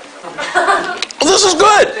nuclear weapons. Well, this is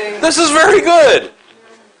good. This is very good.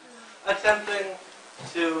 Attempting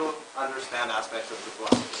to understand aspects of the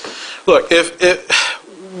philosophy. Look,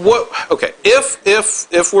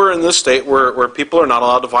 if we're in this state where people are not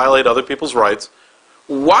allowed to violate other people's rights,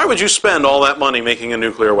 why would you spend all that money making a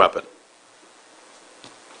nuclear weapon?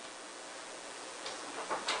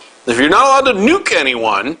 If you're not allowed to nuke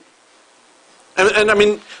anyone, and I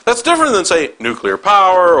mean, that's different than, say, nuclear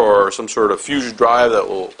power or some sort of fusion drive that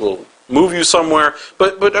will move you somewhere.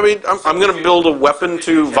 But I mean, I'm going to build a weapon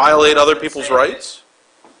to violate other people's rights?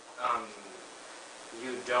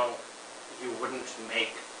 You wouldn't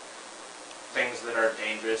make things that are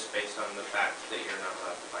dangerous based on the fact that you're not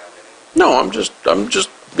allowed to violate it. No, I'm just,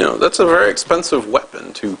 that's a very expensive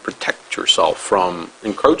weapon to protect yourself from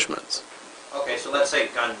encroachments. Okay, so let's say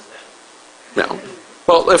guns then. No.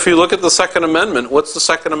 Well, if you look at the Second Amendment, what's the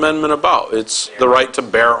Second Amendment about? It's the right to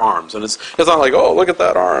bear arms. And it's not like, oh, look at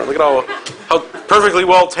that arm. Look at how perfectly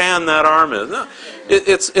well tanned that arm is. No.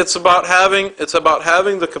 It's about having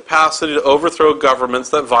the capacity to overthrow governments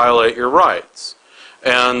that violate your rights.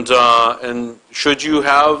 And should you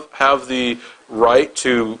have the right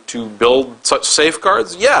to build such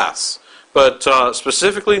safeguards? Yes. But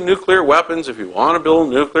specifically nuclear weapons, if you want to build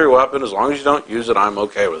a nuclear weapon, as long as you don't use it, I'm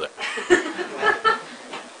okay with it.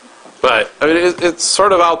 But, I mean, it's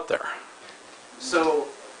sort of out there. So,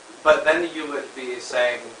 but then you would be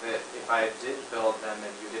saying that if I did build them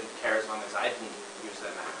and you didn't care as long as I didn't use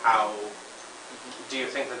them, how do you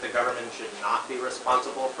think that the government should not be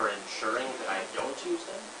responsible for ensuring that I don't use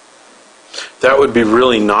them? That would be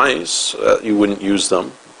really nice that you wouldn't use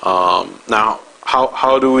them. Now,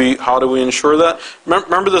 how do we ensure that?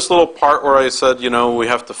 Remember this little part where I said, we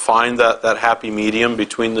have to find that happy medium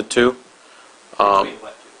between the two? Between what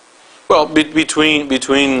two? Well,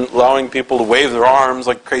 between allowing people to wave their arms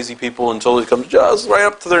like crazy people until it comes just right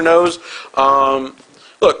up to their nose.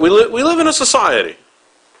 Look, we live in a society,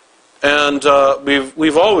 and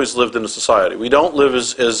we've always lived in a society. We don't live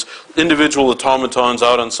as individual automatons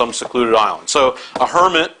out on some secluded island. So a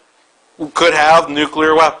hermit could have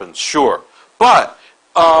nuclear weapons, sure, but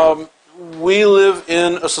we live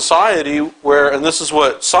in a society where, and this is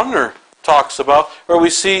what Sumner talks about, where we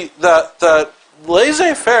see that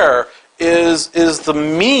laissez-faire is the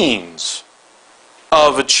means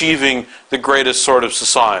of achieving the greatest sort of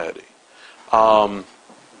society, and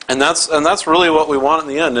that's really what we want in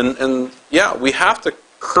the end. And yeah, we have to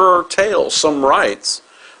curtail some rights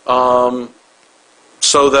so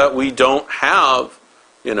that we don't have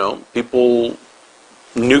people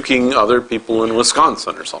nuking other people in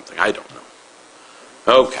Wisconsin or something. I don't know.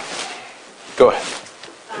 Okay, go ahead.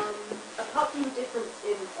 Apart from the difference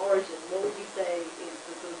in origin, what would you say is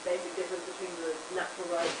the sort of basic difference between the natural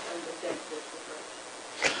rights and the objective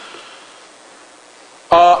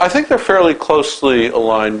rights? I think they're fairly closely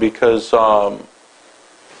aligned because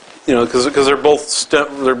because they're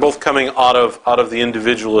both coming out of the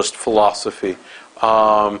individualist philosophy.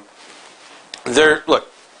 Look,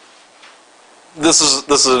 this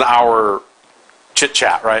is an hour chit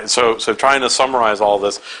chat, right? So trying to summarize all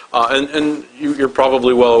this, and you're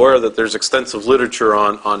probably well aware that there's extensive literature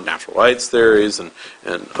on natural rights theories and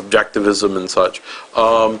objectivism and such.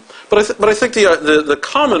 But I think the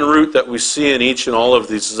common root that we see in each and all of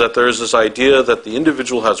these is that there is this idea that the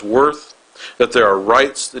individual has worth, that there are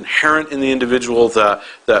rights inherent in the individual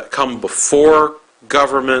that come before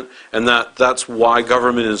government, and that's why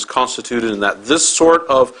government is constituted, and that this sort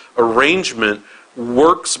of arrangement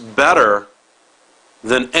works better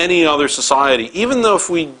than any other society, even though if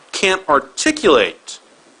we can't articulate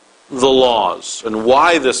the laws and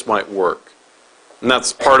why this might work. And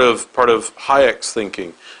that's part of Hayek's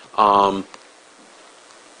thinking. But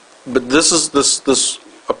this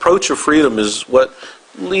approach of freedom is what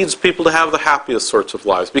leads people to have the happiest sorts of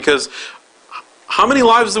lives. Because how many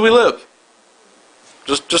lives do we live?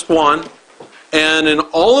 Just one. And in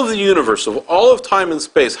all of the universe, of all of time and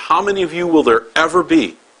space, how many of you will there ever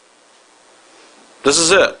be? This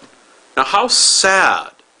is it. Now, how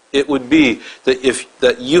sad it would be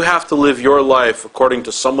that you have to live your life according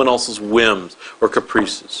to someone else's whims or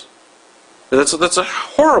caprices. That's a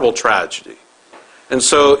horrible tragedy. And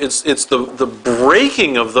so it's the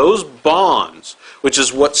breaking of those bonds, which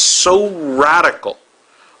is what's so radical,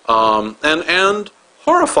 and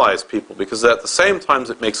horrifies people, because at the same time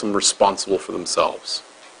it makes them responsible for themselves,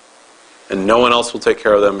 and no one else will take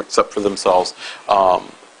care of them except for themselves.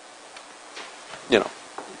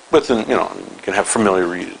 Within you can have familiar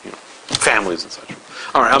families and such.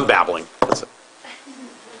 All right, I'm babbling. That's it.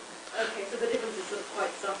 Okay, so the difference is sort of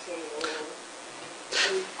quite subtle.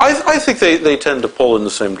 I think they tend to pull in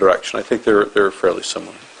the same direction. I think they're fairly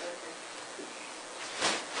similar.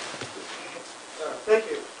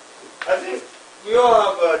 Thank you. I think we all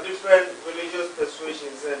have different religious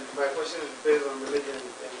persuasions, and my question is based on religion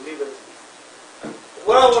and liberty.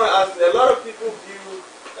 What I want to ask is, a lot of people view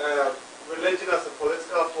religion as a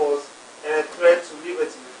political force and a threat to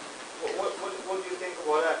liberty. What do you think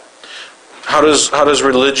about that? How does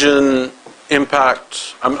religion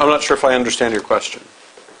impact? I'm not sure if I understand your question.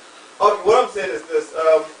 Okay, what I'm saying is this: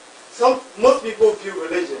 most people view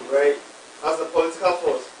religion, right, as a political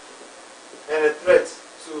force and a threat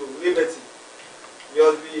to liberty.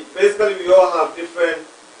 Because we all have different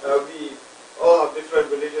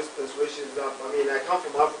religious persuasions. I mean, I come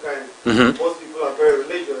from Africa, and most people are very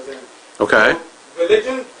religious, and Okay.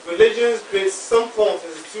 Religions create some form of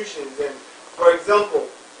institutions. And for example,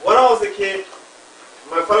 when I was a kid,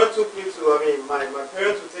 my father took me to, my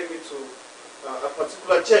parents would take me to a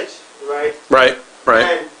particular church, right? Right.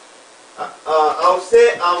 And I would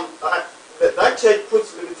say that church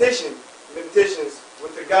puts limitations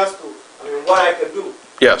with regards to what I can do.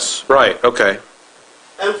 Yes. Right. Okay.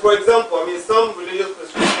 And for example, some religious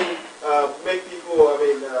persuasions make people,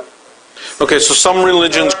 Okay, so some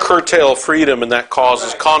religions curtail freedom, and that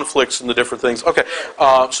causes conflicts in the different things. Okay,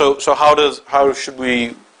 so how does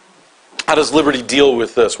liberty deal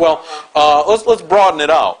with this? Well, let's broaden it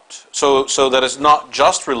out so that it's not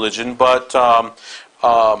just religion, but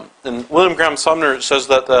and William Graham Sumner says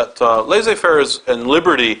that laissez-faire and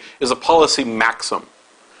liberty is a policy maxim.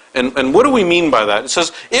 And what do we mean by that? It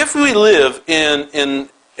says if we live in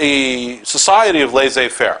a society of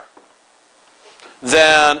laissez-faire,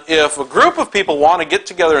 then if a group of people want to get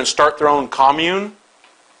together and start their own commune,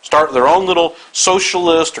 start their own little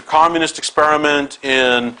socialist or communist experiment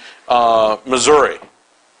in Missouri,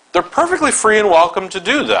 they're perfectly free and welcome to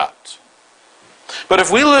do that. But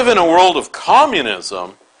if we live in a world of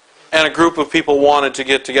communism, and a group of people wanted to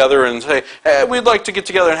get together and say, hey, we'd like to get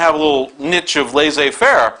together and have a little niche of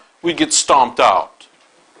laissez-faire, we'd get stomped out.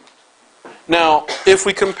 Now, if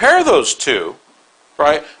we compare those two,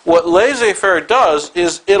 right, what laissez-faire does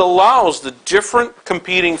is it allows the different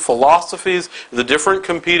competing philosophies, the different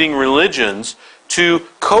competing religions to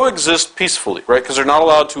coexist peacefully, right? Because they're not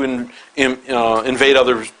allowed to invade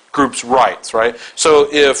other groups' rights, right? So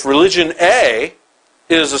if religion A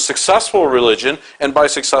is a successful religion, and by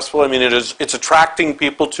successful I mean it's attracting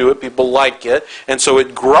people to it, people like it, and so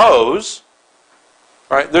it grows,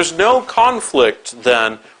 right? There's no conflict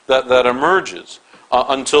then that emerges.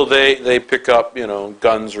 Until they pick up,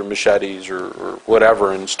 guns or machetes or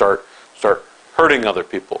whatever and start hurting other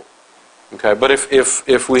people. Okay, but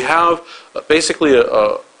if we have basically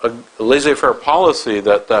a laissez-faire policy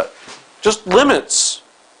that just limits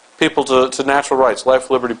people to natural rights, life,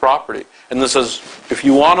 liberty, property, and this says if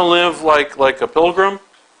you want to live like a pilgrim,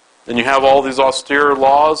 then you have all these austere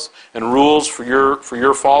laws and rules for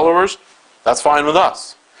your followers, that's fine with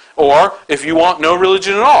us. Or if you want no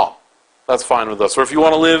religion at all, that's fine with us. Or if you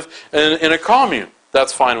want to live in a commune,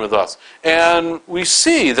 that's fine with us. And we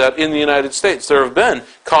see that in the United States there have been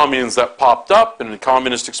communes that popped up and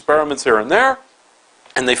communist experiments here and there,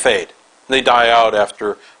 and they fade. They die out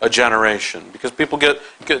after a generation because people get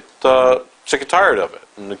sick and tired of it,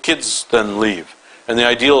 and the kids then leave, and the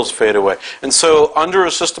ideals fade away. And so under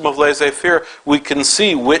a system of laissez-faire, we can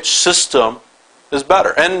see which system is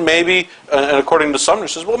better. And maybe, and according to Sumner,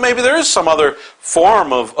 says, well, maybe there is some other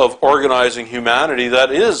form of organizing humanity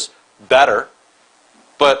that is better,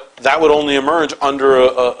 but that would only emerge under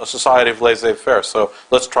a society of laissez-faire. So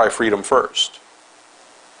let's try freedom first.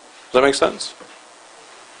 Does that make sense?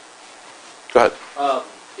 Go ahead.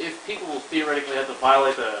 If people will theoretically have to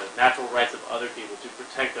violate the natural rights of other people to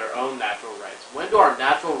protect their own natural rights, when do our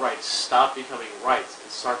natural rights stop becoming rights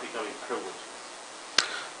and start becoming privileges?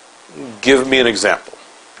 Give me an example,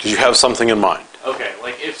 because you have something in mind. Okay,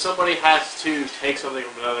 like if somebody has to take something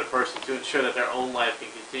from another person to ensure that their own life can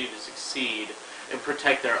continue to succeed and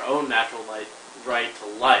protect their own natural right to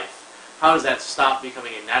life, how does that stop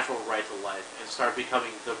becoming a natural right to life and start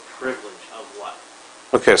becoming the privilege of life?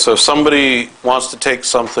 Okay, so if somebody wants to take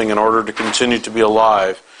something in order to continue to be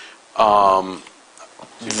alive,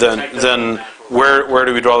 then where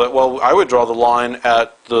do we draw that? Well, I would draw the line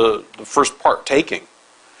at the first part, taking.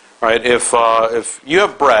 Right? If you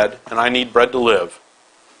have bread and I need bread to live,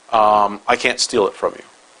 I can't steal it from you.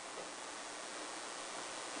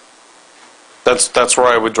 That's where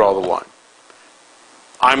I would draw the line.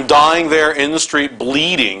 I'm dying there in the street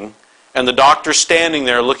bleeding, and the doctor's standing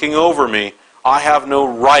there looking over me. I have no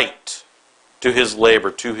right to his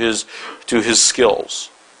labor, to his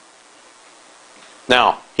skills.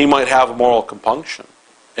 Now, he might have a moral compunction,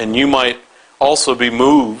 and you might also be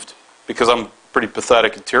moved because I'm pretty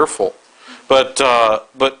pathetic and tearful. But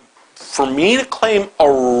for me to claim a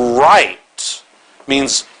right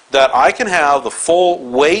means that I can have the full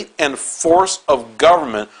weight and force of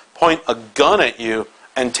government point a gun at you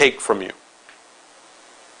and take from you.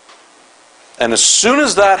 And as soon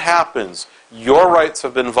as that happens, your rights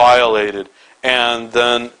have been violated, and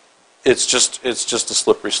then it's just a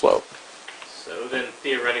slippery slope. So then,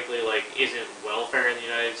 theoretically, like, isn't welfare in the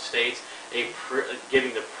United States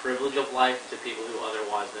giving the privilege of life to people who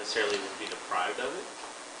otherwise necessarily would be deprived of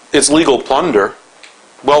it? It's legal plunder.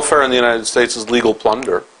 Welfare in the United States is legal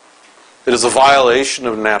plunder. It is a violation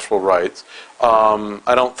of natural rights.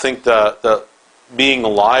 I don't think that being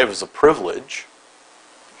alive is a privilege.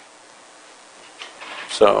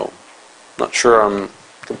 So, not sure I'm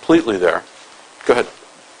completely there. Go ahead.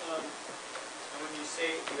 And when you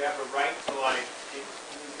say you have a right to life,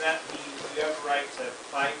 does that mean you have a right to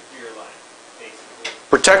fight for your life, basically?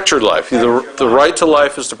 Protect your life. The right to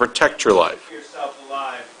life is to protect your life. Keep yourself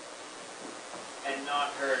alive and not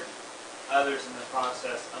hurt others in the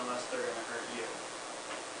process unless they're going to hurt you.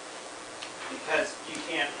 Because you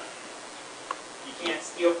can't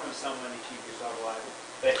steal from someone to keep yourself alive.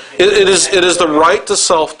 It is the right to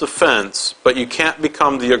self-defense, but you can't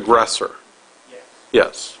become the aggressor. Yes.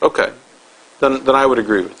 Yes. Okay. Then I would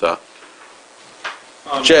agree with that.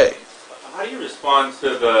 Jay. How do you respond to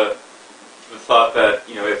the thought that,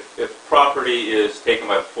 you know, if property is taken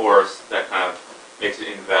by force, that kind of makes it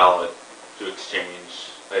invalid to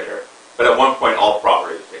exchange later? But at one point, all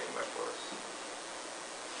property is taken by force.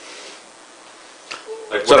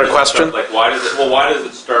 Like, is that a question? Why does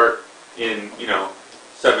it start in, you know,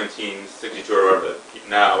 1762 or whatever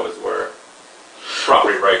now is where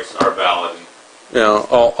property rights are valid? And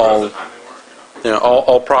all the time they weren't,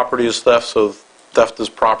 all property is theft, so theft is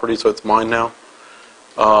property, so it's mine now.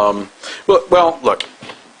 Well, look,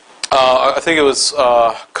 I think it was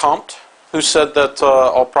Comte who said that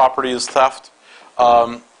all property is theft.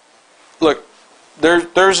 Look,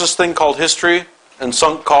 there's this thing called history and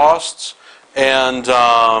sunk costs, and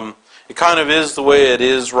it kind of is the way it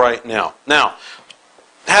is right now. Now,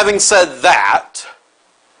 having said that,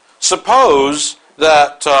 suppose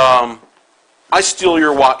that I steal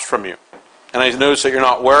your watch from you, and I notice that you're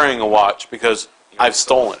not wearing a watch because I've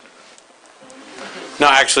stolen it. No,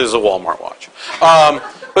 actually, it's a Walmart watch.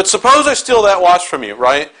 But suppose I steal that watch from you,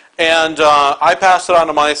 right? And I pass it on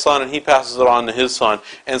to my son, and he passes it on to his son.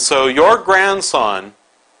 And so your grandson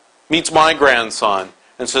meets my grandson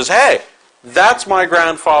and says, hey, that's my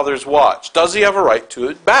grandfather's watch. Does he have a right to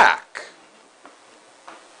it back?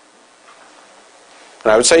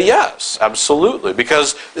 And I would say yes, absolutely,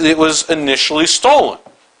 because it was initially stolen.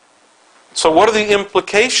 So what are the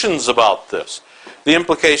implications about this? The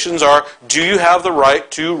implications are, do you have the right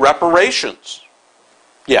to reparations?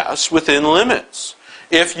 Yes, within limits.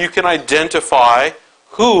 If you can identify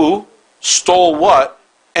who stole what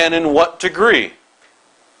and in what degree.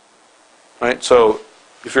 Right? So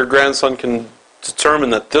if your grandson can determine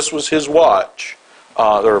that this was his watch,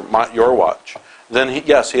 or your watch, then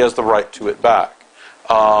yes, he has the right to it back.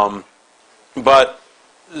 But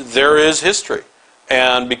there is history.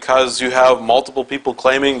 And because you have multiple people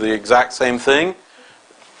claiming the exact same thing,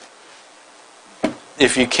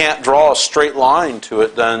 if you can't draw a straight line to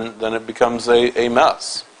it, then it becomes a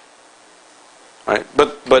mess. Right?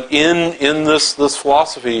 But in this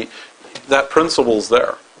philosophy, that principle's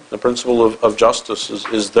there. The principle of justice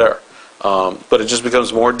is there. But it just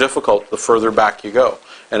becomes more difficult the further back you go.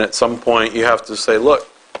 And at some point you have to say, look,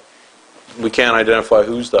 we can't identify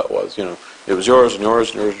whose that was. You know, it was yours and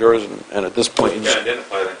yours and yours, and at this point you can't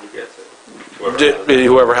identify that, who gets it?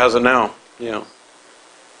 Whoever has it now. You know.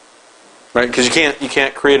 Right? Because you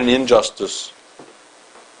can't create an injustice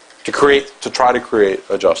to try to create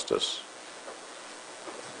a justice.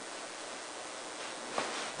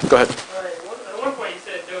 Go ahead. All right. At one point you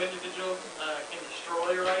said no individual can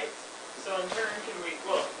destroy rights. So in turn,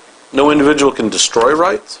 no individual can destroy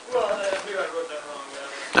rights? Well, maybe I wrote that wrong.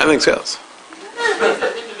 I think so. Does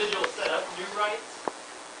individual set up new rights?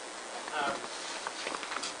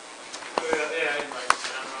 Yeah, I didn't write this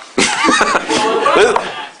down wrong.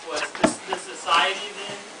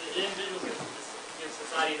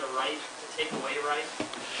 society the right to take away rights?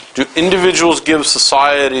 Do individuals give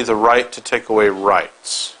society the right to take away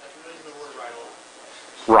rights? That's really the word right a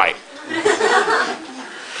lot. Right.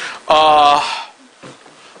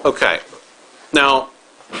 Okay. Now,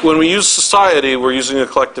 when we use society, we're using a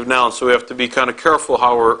collective noun, so we have to be kind of careful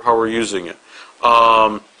how we're using it.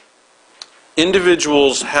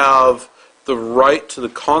 Individuals have the right to the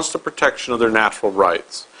constant protection of their natural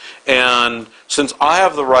rights. And since I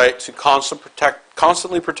have the right to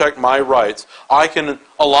constantly protect my rights, I can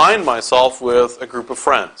align myself with a group of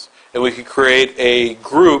friends. And we could create a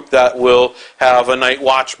group that will have a night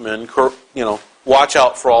watchman, watch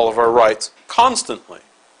out for all of our rights constantly.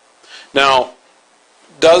 Now,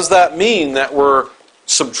 does that mean that we're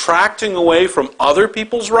subtracting away from other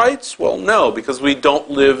people's rights? Well, no, because we don't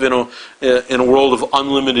live in a world of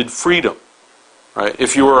unlimited freedom. Right?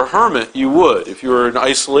 If you were a hermit, you would. If you were in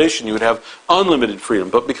isolation, you would have unlimited freedom.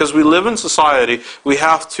 But because we live in society, we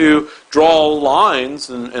have to draw lines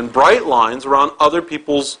and bright lines around other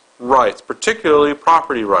people's rights, particularly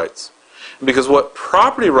property rights. Because what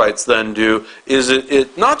property rights then do is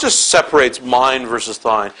it not just separates mine versus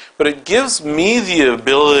thine, but it gives me the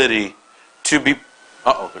ability to be...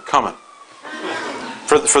 Uh-oh, they're coming.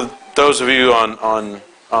 For those of you on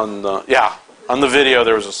the video,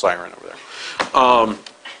 there was a siren over there.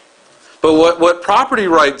 But what property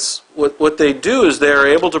rights, what they do is they are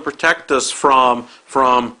able to protect us from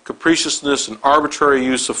capriciousness and arbitrary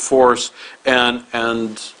use of force, and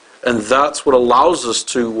that's what allows us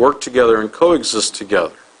to work together and coexist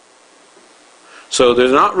together. So they're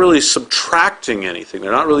not really subtracting anything.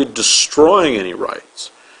 They're not really destroying any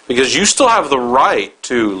rights. Because you still have the right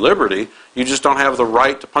to liberty, you just don't have the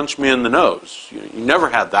right to punch me in the nose. You never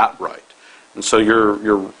had that right. And so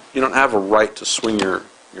you don't have a right to swing your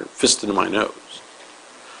fist into my nose.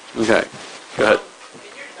 Okay, go ahead.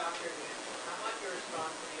 In your doctrine, how much you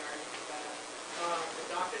respond to the argument that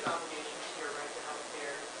the doctrine's obligation to your right to health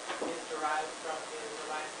care is derived from the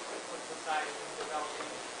reliance on society in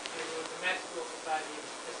developing, it was a med school society,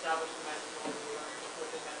 established the med school, and we learned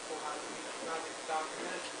within med school how to use economic doctrine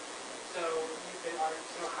medicine. So you could argue,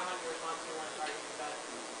 so how much your response to one argument that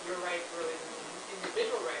your right really is an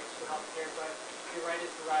individual right to health care, but your right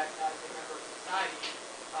is derived as a member of society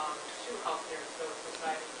to healthcare, so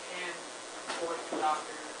society can force the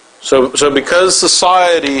doctor. So because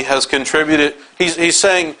society has contributed, he's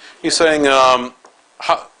saying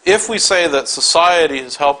if we say that society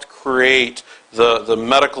has helped create the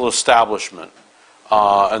medical establishment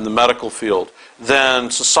and the medical field, then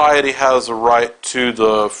society has a right to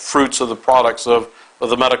the fruits of the products of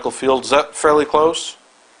the medical field. Is that fairly close?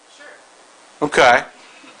 Sure. Okay.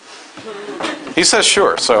 He says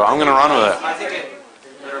sure, so I'm going to run with it. I think it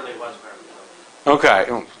literally was very close. Okay.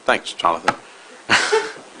 Oh, thanks, Jonathan.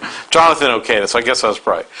 Jonathan okayed it, so I guess I was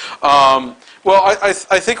right. Well, I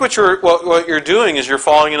think what you're doing is you're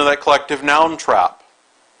falling into that collective noun trap.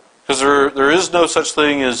 Because there is no such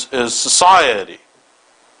thing as society.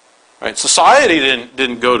 Right? Society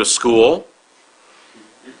didn't go to school.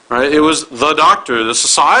 Right? It was the doctor. The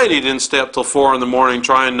society didn't stay up till 4 in the morning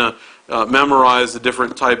trying to memorize the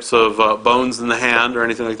different types of bones in the hand or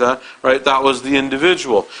anything like that. Right? That was the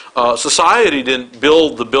individual. Society didn't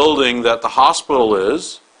build the building that the hospital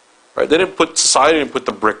is. Right? Society didn't put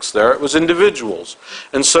the bricks there. It was individuals.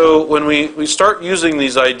 And so when we start using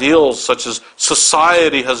these ideals such as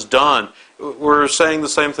society has done, we're saying the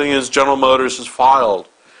same thing as General Motors has filed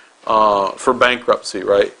for bankruptcy,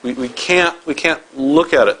 right? We can't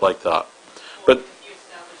look at it like that. But You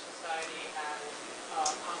establish society as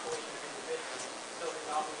a compilation of individuals, so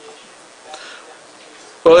the obligation that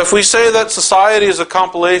stems to. well, if we say that society is a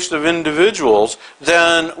compilation of individuals,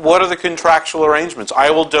 then what are the contractual arrangements?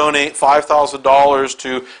 I will donate $5,000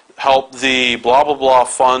 to help the blah blah blah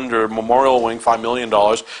fund or memorial wing, $5 million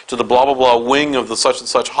to the blah blah blah wing of the such and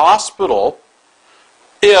such hospital,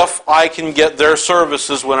 if I can get their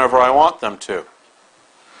services whenever I want them to.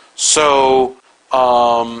 So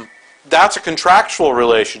that's a contractual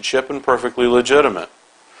relationship and perfectly legitimate.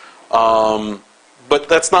 But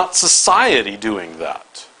that's not society doing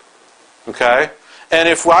that. Okay? And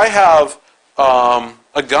if I have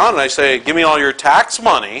a gun and I say, give me all your tax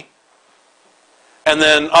money, and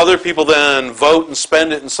then other people then vote and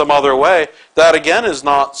spend it in some other way, that again is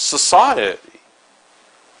not society.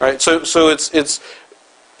 Right? So it's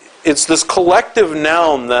this collective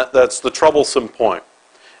noun that's the troublesome point.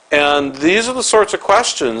 And these are the sorts of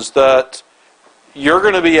questions that you're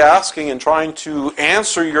going to be asking and trying to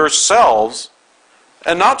answer yourselves,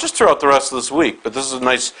 and not just throughout the rest of this week, but this is a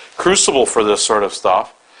nice crucible for this sort of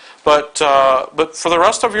stuff, but for the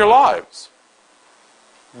rest of your lives.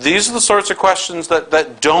 these are the sorts of questions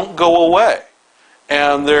that don't go away.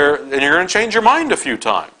 And you're going to change your mind a few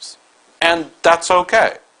times. And that's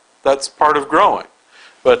okay. That's part of growing.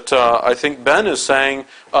 But I think Ben is saying,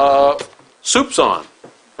 soup's on,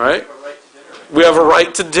 right? We have a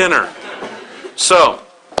right to dinner. So,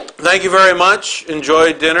 thank you very much.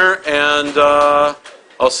 Enjoy dinner, and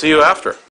I'll see you after.